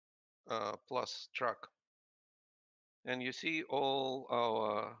 plus track. And you see all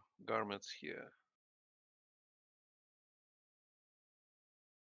our garments here.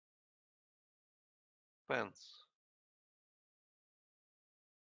 Pants,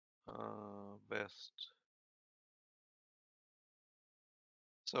 vest.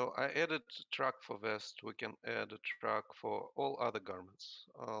 So I added track for vest. We can add a track for all other garments.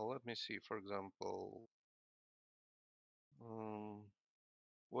 Let me see, for example, um,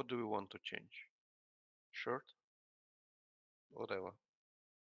 what do we want to change? Shirt, whatever,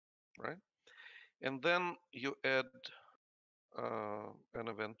 right? And then you add an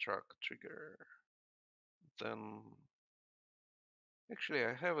event track trigger. Then, actually,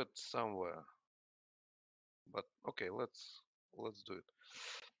 I have it somewhere, but okay, let's do it.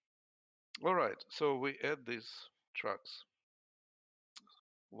 All right, so we add these tracks.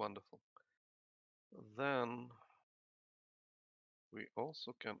 Wonderful. Then we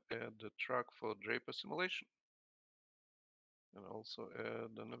also can add a track for Draper simulation and also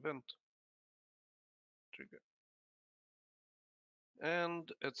add an event trigger. And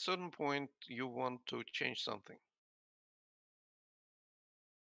at certain point, you want to change something.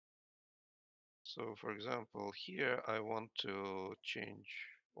 So for example, here I want to change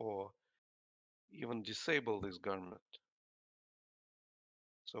or even disable this garment.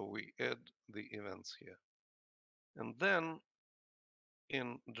 So we add the events here. And then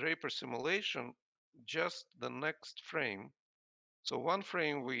in Draper simulation, just the next frame. So one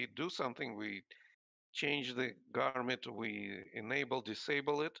frame we do something, we change the garment, we enable,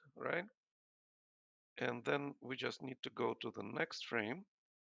 disable it, right? And then we just need to go to the next frame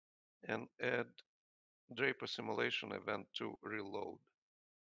and add Draper simulation event to reload.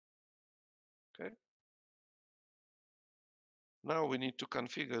 Okay. Now we need to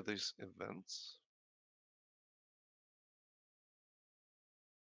configure these events.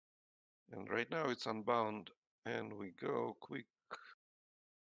 And right now it's unbound, and we go quick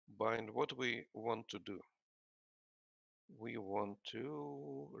bind what we want to do. We want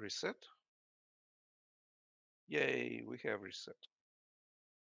to reset. Yay, we have reset.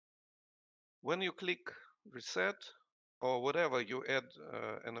 When you click reset or whatever, you add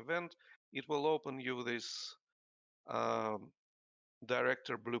an event, it will open you this um,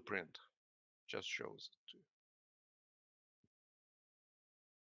 director blueprint. Just shows it to you.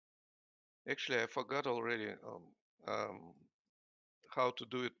 Actually, I forgot already um, how to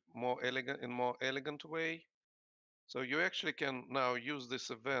do it more elegant in more elegant way. So you actually can now use this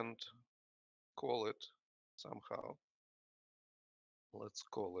event, call it somehow. Let's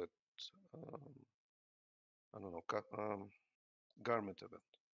call it um, I don't know, garment event,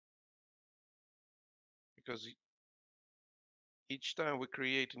 because each time we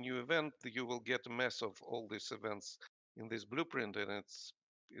create a new event, you will get a mess of all these events in this blueprint, and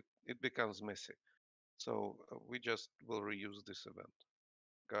it becomes messy. So we just will reuse this event,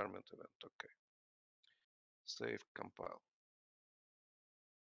 garment event. Okay, save, compile.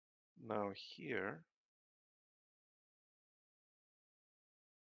 Now here,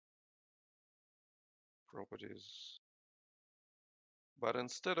 properties. But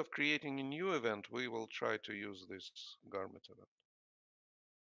instead of creating a new event, we will try to use this garment event.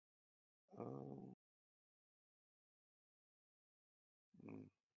 Um, mm,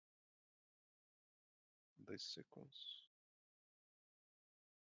 this sequence.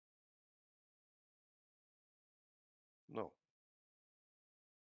 No.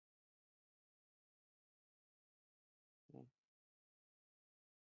 Mm,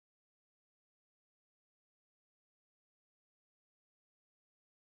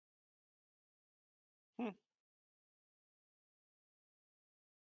 hmm,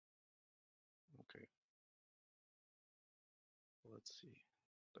 okay, let's see.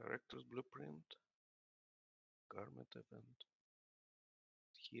 Director's blueprint, garment event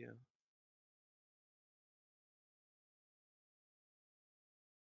here.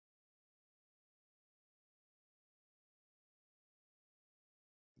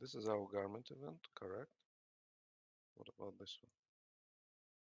 This is our garment event, correct? What about this one?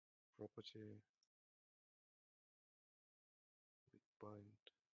 Property, bind.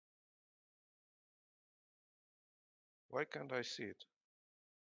 Why can't I see it?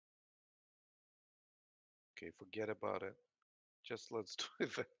 Okay, forget about it. Just let's do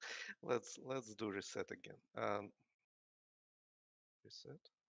it. Let's do reset again. Reset.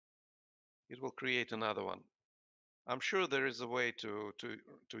 It will create another one. I'm sure there is a way to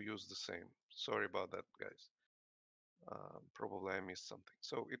use the same. Sorry about that, guys. Probably I missed something.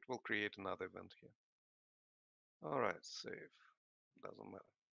 So it will create another event here. All right, save. Doesn't matter.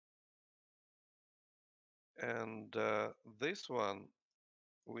 And this one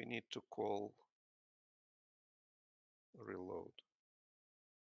we need to call reload.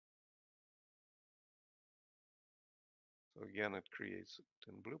 So again, it creates it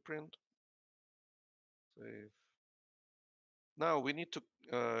in Blueprint. Save. Now we need to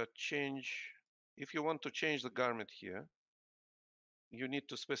change. If you want to change the garment here, you need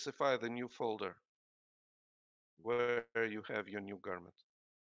to specify the new folder where you have your new garment.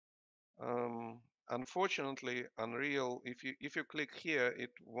 Unfortunately, Unreal, if you click here,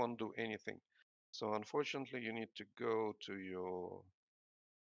 it won't do anything. So unfortunately, you need to go to your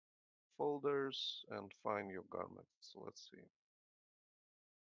folders and find your garments. Let's see.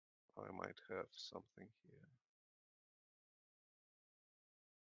 I might have something here.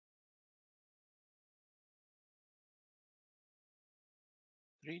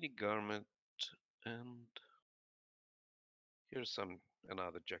 3D garment, and here's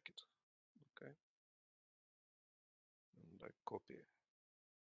another jacket. Okay, and I copy.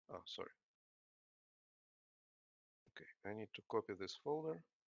 Oh, sorry. Okay, I need to copy this folder.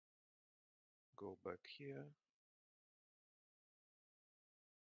 Go back here.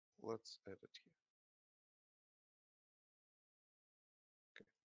 Let's edit here. Okay.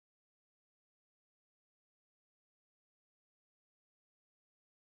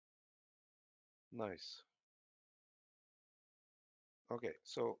 Nice. Okay,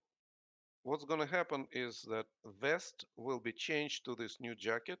 so what's going to happen is that vest will be changed to this new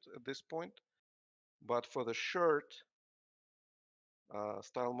jacket at this point. But for the shirt,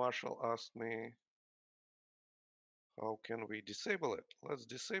 Style Marshal asked me, how can we disable it? Let's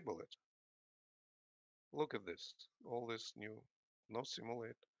disable it. Look at this, all this new, no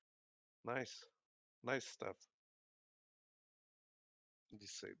simulate. Nice, nice stuff.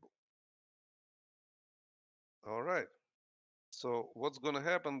 Disable. All right. So what's going to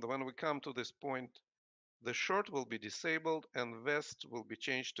happen when we come to this point? The shirt will be disabled and vest will be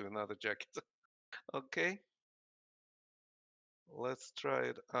changed to another jacket. Okay, let's try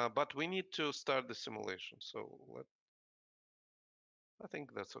it. But we need to start the simulation. So I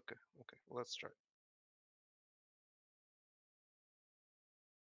think that's okay. Okay, let's try.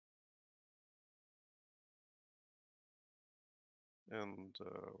 And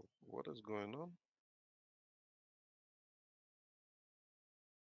what is going on?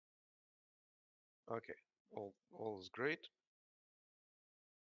 Okay, all is great.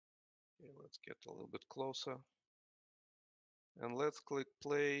 Okay, let's get a little bit closer. And let's click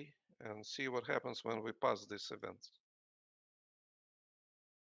play and see what happens when we pass this event.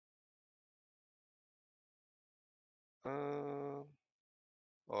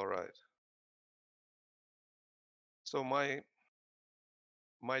 All right. So my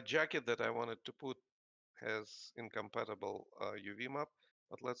jacket that I wanted to put has incompatible UV map,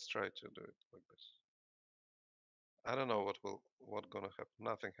 but let's try to do it like this. I don't know what gonna happen.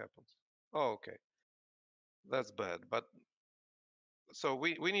 Nothing happens. Oh, okay. That's bad. But so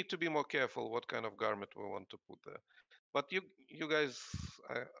we need to be more careful what kind of garment we want to put there. But you guys,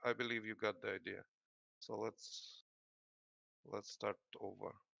 I believe you got the idea. So let's start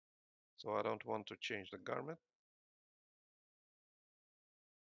over. So I don't want to change the garment,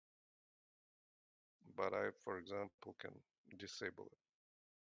 but I, for example, can disable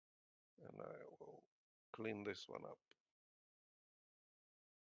it. And I will clean this one up.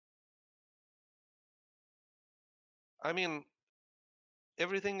 I mean,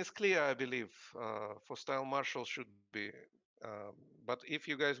 everything is clear, I believe, for Style Marshal should be. But if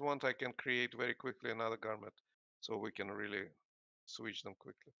you guys want, I can create very quickly another garment so we can really switch them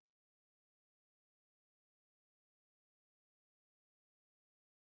quickly.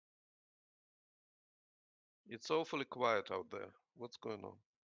 It's awfully quiet out there. What's going on?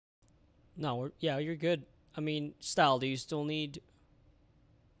 No, yeah, you're good. I mean, Style, do you still need?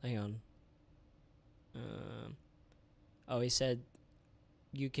 Hang on. Um, oh, he said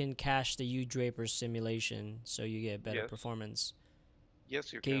you can cache the uDraper simulation so you get better Yes, performance.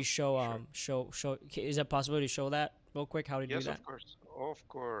 yes, you Can you can. show Sure. show? Is it possible to show that real quick? How to do Yes, that? of course. Of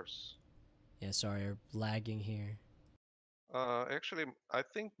course. Yeah, sorry, I'm lagging here. Actually, I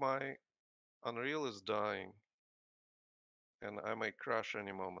think my Unreal is dying and I might crash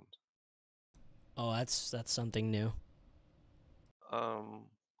any moment. Oh, that's something new. Um,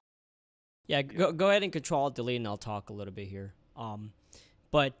 Yeah, yeah. go ahead and Control Delete, and I'll talk a little bit here.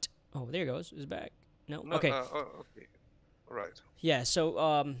 But oh, there it goes. It's back. No, No. okay. Oh, okay. Right. Yeah.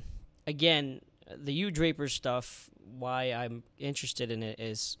 So again, the uDraper stuff. Why I'm interested in it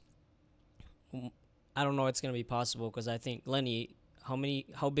is I don't know it's gonna be possible because I think Lenny,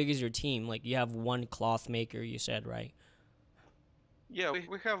 how big is your team? Like you have one cloth maker, you said, right? Yeah,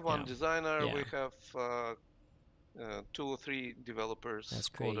 we have one Yeah. designer. Yeah. We have 2 or 3 developers, That's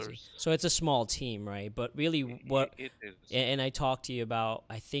crazy. coders. So it's a small team, right? But really, what It is. and I talked to you about,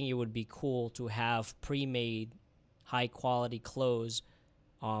 I think it would be cool to have pre-made, high quality clothes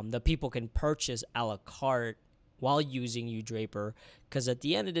that people can purchase a la carte while using uDraper, because at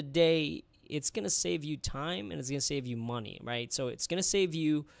the end of the day, it's gonna save you time and it's gonna save you money, right? So it's gonna save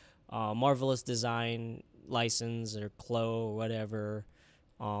you Marvelous Design license or Clo or whatever.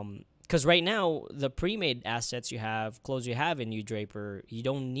 Because right now, the pre-made assets you have, clothes you have in uDraper, you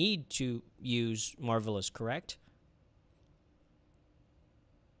don't need to use Marvelous, correct?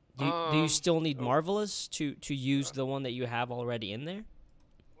 Do you Um, still need oh, Marvelous to use the one that you have already in there?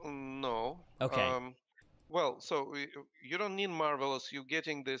 no. Okay. Well, so you don't need Marvelous. You're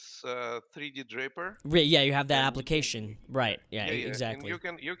getting this 3D Draper, Yeah, you have that and application, yeah, right? Yeah, yeah, yeah, and exactly.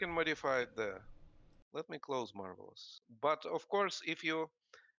 you can modify it there. Let me close Marvelous. But of course, if you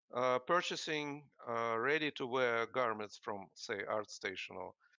purchasing ready-to-wear garments from, say, ArtStation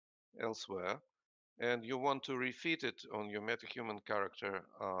or elsewhere, and you want to refit it on your MetaHuman character,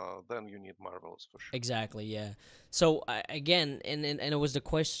 then you need Marvelous for sure. Exactly, yeah. So again, and it was the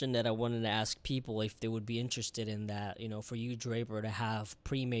question that I wanted to ask people if they would be interested in that, for you Draper to have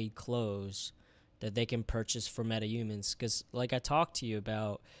pre-made clothes that they can purchase for MetaHumans, because like I talked to you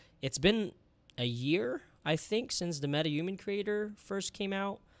about, it's been a year I think since the MetaHuman creator first came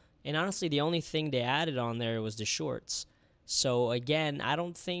out, and honestly, the only thing they added on there was the shorts. So again, I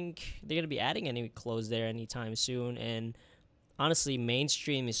don't think they're gonna be adding any clothes there anytime soon, and honestly,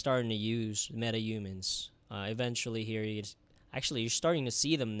 mainstream is starting to use MetaHumans. Eventually, here actually you're starting to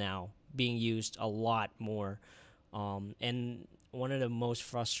see them now being used a lot more. And one of the most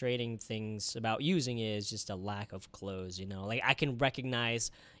frustrating things about using it is just a lack of clothes. Like I can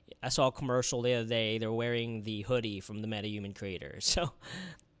recognize. I saw a commercial the other day. They're wearing the hoodie from the MetaHuman creator. So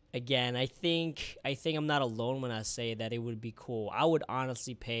again, I think I'm not alone when I say that it would be cool. I would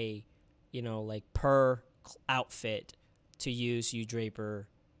honestly pay, like per outfit to use uDraper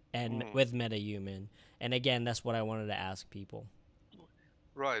and Mm, with MetaHuman. And again, that's what I wanted to ask people.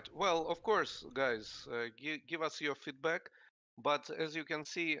 right. Well, of course, guys, give us your feedback. But as you can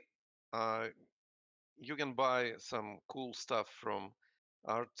see, uh, you can buy some cool stuff from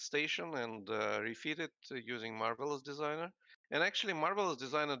ArtStation and refit it using Marvelous Designer. And actually, Marvelous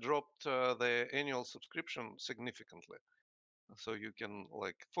Designer dropped the annual subscription significantly. So you can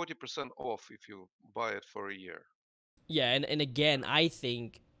like 40% off if you buy it for a year. Yeah, and again, I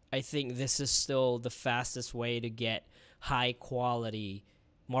think this is still the fastest way to get high quality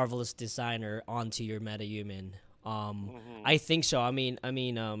Marvelous Designer onto your MetaHuman. Hmm. I think so.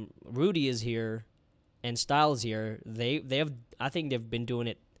 Rudy is here and Styles here. They have I think they've been doing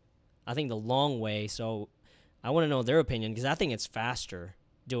it I think the long way. So I want to know their opinion because I think it's faster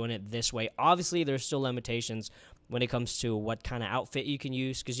doing it this way. Obviously, there's still limitations when it comes to what kind of outfit you can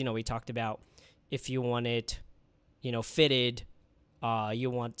use because we talked about if you want it, fitted, you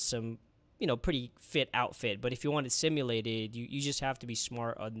want some pretty fit outfit. But if you want it simulated, you just have to be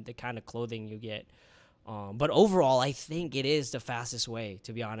smart on the kind of clothing you get. But overall, I think it is the fastest way.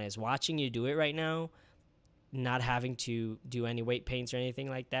 To be honest, watching you do it right now, not having to do any weight paints or anything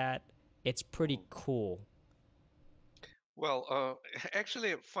like that, it's pretty Hmm. cool. Well,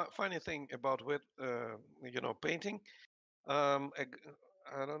 actually, funny thing about painting. Um, I, g-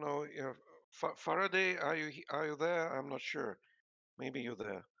 I don't know. Faraday, are you there? I'm not sure. Maybe you're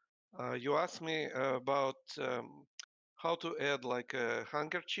there. You asked me about how to add like a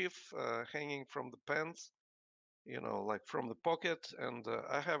handkerchief hanging from the pants, like from the pocket, and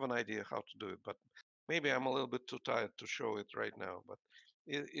I have an idea how to do it, but maybe I'm a little bit too tired to show it right now, but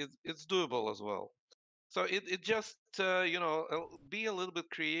it's doable as well. So it just be a little bit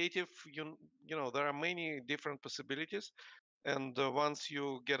creative. There are many different possibilities, and once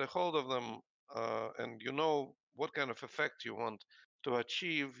you get a hold of them and you know what kind of effect you want to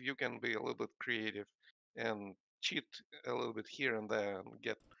achieve, you can be a little bit creative and cheat a little bit here and there and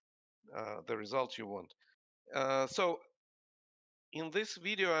get the results you want. So in this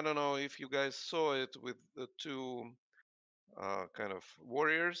video, I don't know if you guys saw it with the two kind of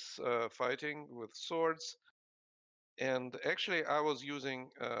warriors fighting with swords. And actually, I was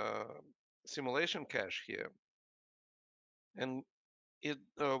using simulation cache here. And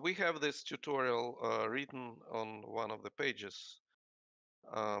we have this tutorial written on one of the pages,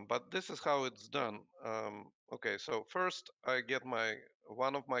 but this is how it's done. Okay, so first I get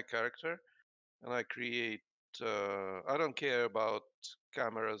one of my character and I create. I don't care about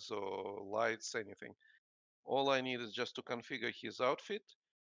cameras or lights, anything. All I need is just to configure his outfit,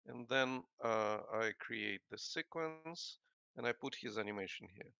 and then I create the sequence and I put his animation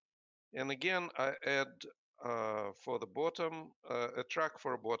here. And again, I add for the bottom a track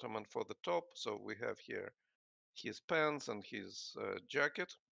for bottom and for the top. So we have here his pants and his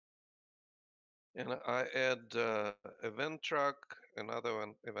jacket. And I add event track, another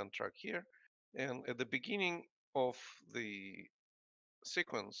one event track here. And at the beginning of the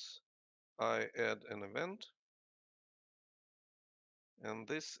sequence, I add an event. And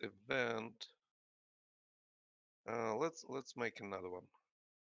this event, let's make another one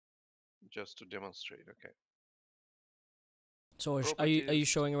just to demonstrate. Okay. So are you Properties.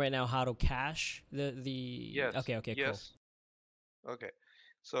 showing right now how to cache the? Yes. Okay, cool. Yes. Okay.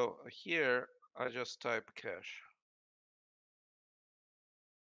 So here I just type cache.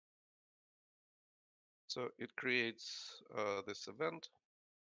 So it creates this event.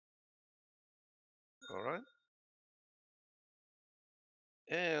 All right.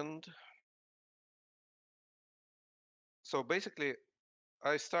 And so basically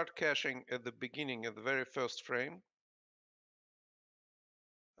I start caching at the beginning, at the very first frame.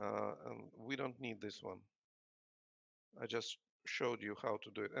 And we don't need this one. I just showed you how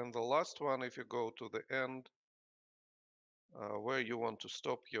to do it. And the last one, if you go to the end where you want to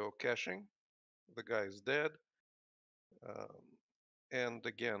stop your caching, the guy is dead. Um, and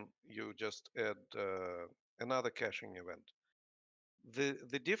again, you just add another caching event.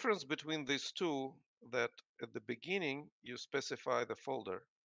 The difference between these two, that at the beginning you specify the folder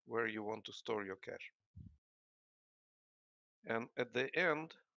where you want to store your cache, and at the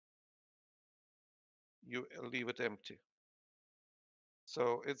end you leave it empty.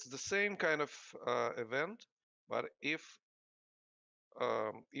 So it's the same kind of event, but if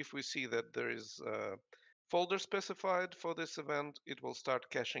we see that there is a folder specified for this event, it will start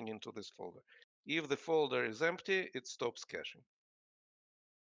caching into this folder. If the folder is empty, it stops caching.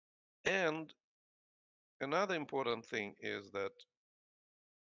 And another important thing is that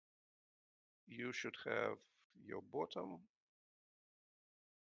you should have your bottom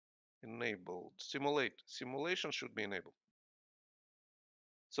enabled. Simulation should be enabled.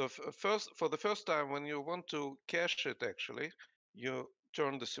 So for the first time, when you want to cache it, actually, you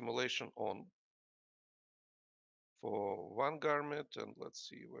turn the simulation on for one garment, and let's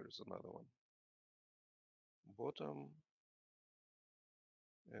see, where's another one? Bottom,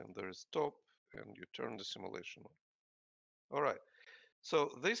 and there's top, and you turn the simulation on. All right.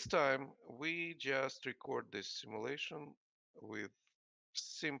 So this time we just record this simulation with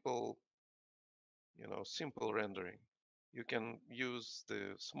simple, simple rendering. You can use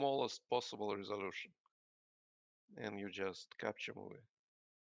the smallest possible resolution and you just capture movie.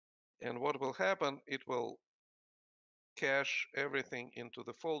 And what will happen, it will cache everything into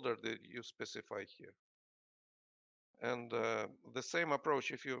the folder that you specify here. And the same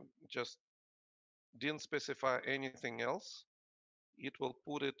approach, if you just didn't specify anything else, it will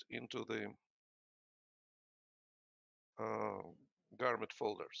put it into the uh, garment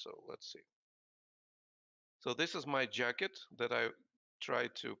folder. So let's see. So this is my jacket that I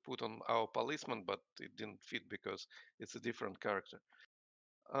tried to put on our policeman, but it didn't fit because it's a different character.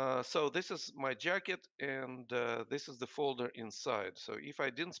 So this is my jacket, and this is the folder inside. So if I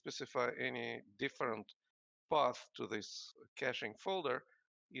didn't specify any different path to this caching folder,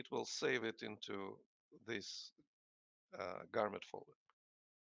 it will save it into this garment folder.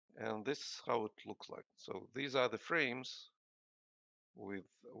 And this is how it looks like. So these are the frames with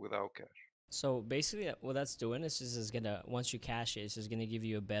our cache. So basically, what that's doing is gonna once you cache it, it's just gonna give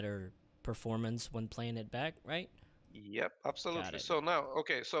you a better performance when playing it back, right? Yep, Got absolutely. it. So now,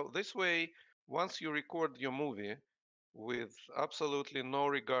 okay, so this way, once you record your movie with absolutely no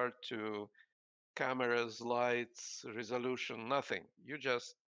regard to cameras, lights, resolution, nothing, you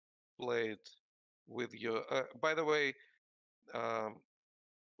just play it with your. By the way, um,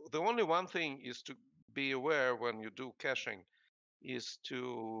 the only one thing is to be aware when you do caching is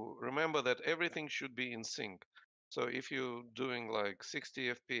to remember that everything should be in sync. So if you're doing like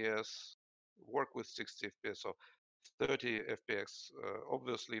 60 FPS, work with 60 FPS or 30 FPS,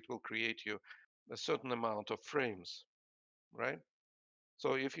 obviously it will create you a certain amount of frames, right?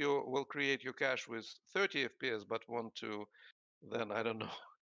 So if you will create your cache with 30 FPS but want to then, I don't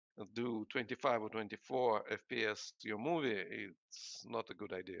know, do 25 or 24 FPS your movie, it's not a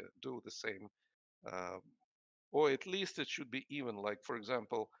good idea. Do the same uh, or at least it should be even. Like, for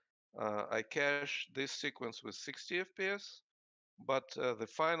example, I cache this sequence with 60 FPS, but the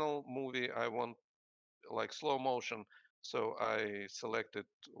final movie I want like slow motion, so I selected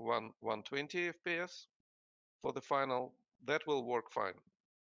 120 FPS for the final. That will work fine.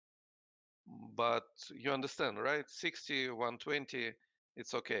 But you understand, right? 60, 120,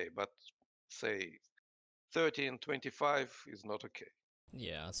 it's okay. But say 30 and 25 is not okay.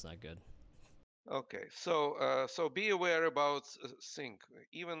 Yeah, that's not good. Okay, so be aware about sync.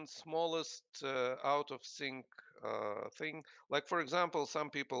 Even smallest out of sync thing. Like for example, some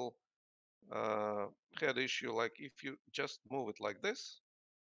people uh, had issue like if you just move it like this,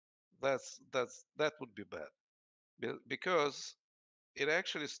 that would be bad because it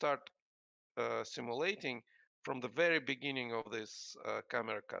actually start simulating from the very beginning of this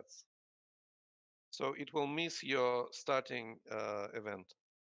camera cuts. So it will miss your starting event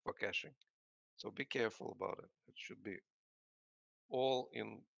for caching. So be careful about it. It should be all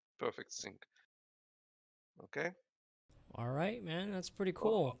in perfect sync. Okay. All right, man, that's pretty Uh,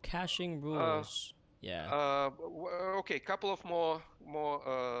 cool. Caching uh, rules. Yeah. okay, couple of more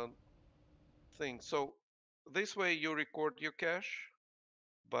things. So this way you record your cache,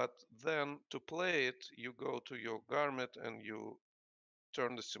 but then to play it, you go to your garment and you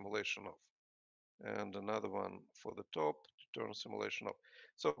turn the simulation off. And another one for the top to turn simulation off.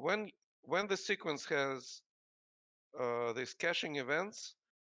 So when the sequence has these caching events,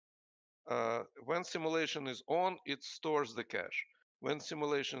 when simulation is on, it stores the cache. When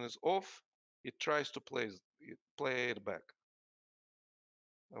simulation is off, it tries to play it back.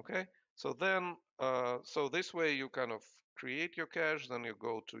 Okay, so then so this way you kind of create your cache, then you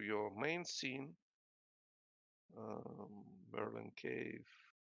go to your main scene, Berlin Cave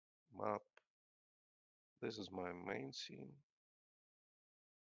map. This is my main scene.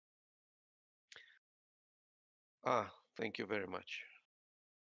 Ah, thank you very much.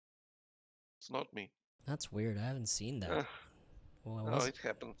 It's not me. That's weird. I haven't seen that. Uh, Well, no, was it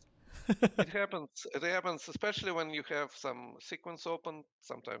happens. It happens. It happens, especially when you have some sequence open.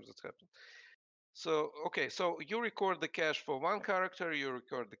 Sometimes it happens. So, okay, so you record the cache for one character, you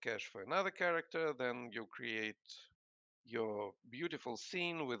record the cache for another character, then you create your beautiful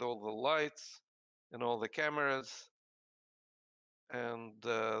scene with all the lights and all the cameras, and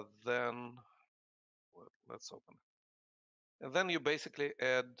then let's open it. And then you basically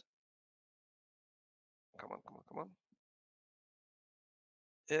add, come on,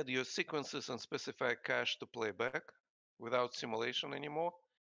 add your sequences and specify cache to play back without simulation anymore.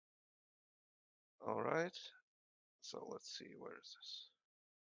 All right, so let's see, where is this?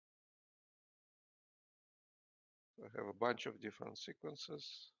 I have a bunch of different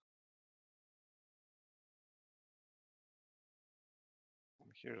sequences.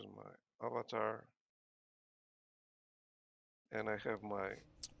 Here's my avatar, and I have my,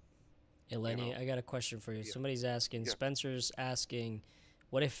 you Eleni, know, I got a question for you. yeah, Somebody's asking, yeah. Spencer's asking,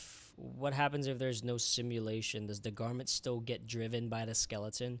 what happens if there's no simulation? Does the garment still get driven by the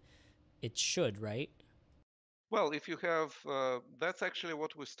skeleton? It should, right? Well, if you have, that's actually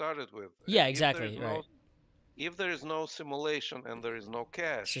what we started with. Yeah, If there is exactly, no, right. if there is no simulation and there is no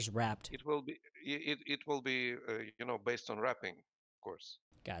It's cache, just wrapped. it will be, based on wrapping, of course.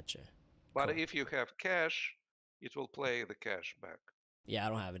 Gotcha. But Cool. if you have cache, it will play the cache back. Yeah, I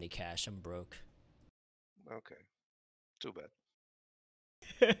don't have any cash. I'm broke. Okay, too bad.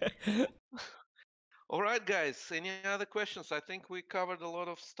 All right, guys. Any other questions? I think we covered a lot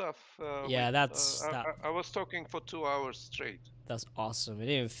of stuff. Yeah, I was talking for 2 hours straight. that's awesome. It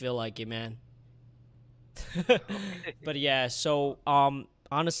didn't even feel like it, man. Okay. But yeah, so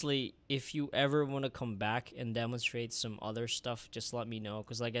honestly, if you ever want to come back and demonstrate some other stuff, just let me know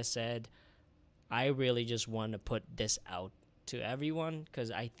cuz like I said, I really just want to put this out to everyone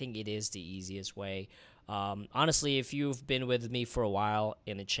cuz I think it is the easiest way. Honestly, if you've been with me for a while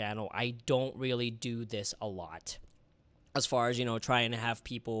in the channel, I don't really do this a lot. As far as, trying to have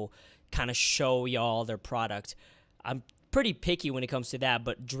people kind of show y'all their product. I'm pretty picky when it comes to that,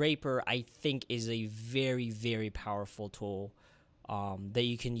 but Draper, I think, is a very, very powerful tool that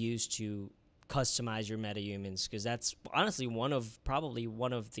you can use to customize your MetaHumans, because that's honestly probably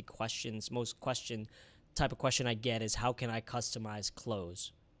one of the most question type of question I get is how can I customize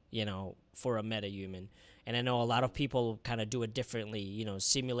clothes, for a MetaHuman. And I know a lot of people kind of do it differently,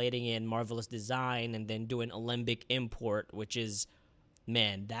 simulating in Marvelous Design and then doing Alembic import, which is,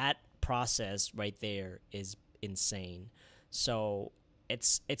 man, that process right there is insane. So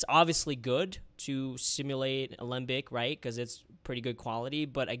it's obviously good to simulate Alembic, right? Because it's pretty good quality.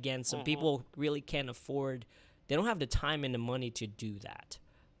 But again, some Hmm. people really can't afford. They don't have the time and the money to do that.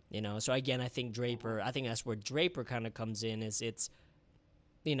 You know, so again, I think Hmm. Draper. I think that's where Draper kind of comes in. Is it's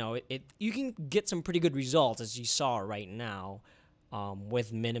you can get some pretty good results as you saw right now,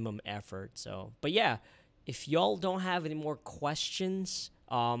 with minimum effort. So, but yeah, if y'all don't have any more questions,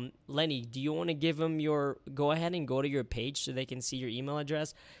 Lenny, do you want to give them your go ahead and go to your page so they can see your email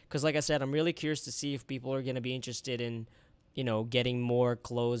address? Because like I said, I'm really curious to see if people are going to be interested in, getting more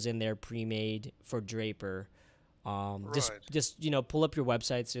clothes in there pre-made for Draper. Just Right. just pull up your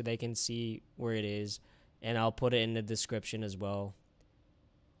website so they can see where it is, and I'll put it in the description as well.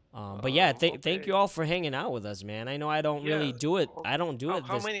 But yeah, thank Okay. you all for hanging out with us, man. I know I don't Yeah. really do it. Oh, I don't do How it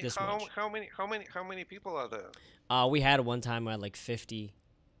how this many this much. how many people are there? We had one time at like 50,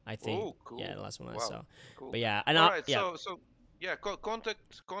 I think. Oh, Yeah, the cool. last one I Wow. saw. Cool. But yeah, and All right. yeah, So yeah,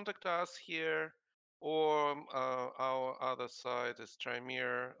 contact us here, or our other site is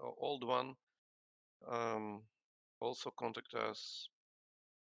Trymere, old one. Um, Also contact us,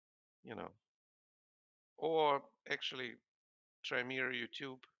 you know, or actually Trymere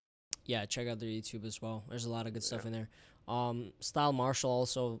YouTube. yeah. Check out their YouTube as well. There's a lot of good stuff Yeah. in there. Style Marshall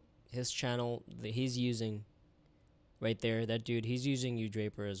also, his channel that he's using right there. That dude, he's using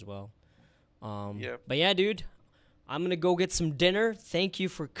uDraper as well. Yeah. But yeah, dude, I'm gonna go get some dinner. Thank you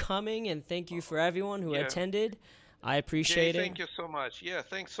for coming, and thank you for everyone who Yeah. attended. I Jay, appreciate it. thank you so much. Yeah,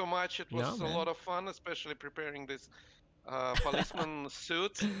 thanks so much. It No, was a man. lot of fun, especially preparing this policeman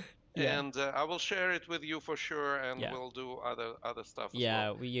suit. Yeah, And I will share it with you for sure, and yeah, we'll do other stuff as well.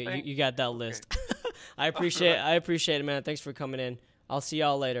 yeah. You Thank. you got that Okay. list. All right. I appreciate it, man. Thanks for coming in. I'll see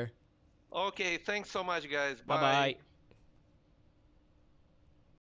y'all later. Okay. Thanks so much, guys. Bye Bye. bye.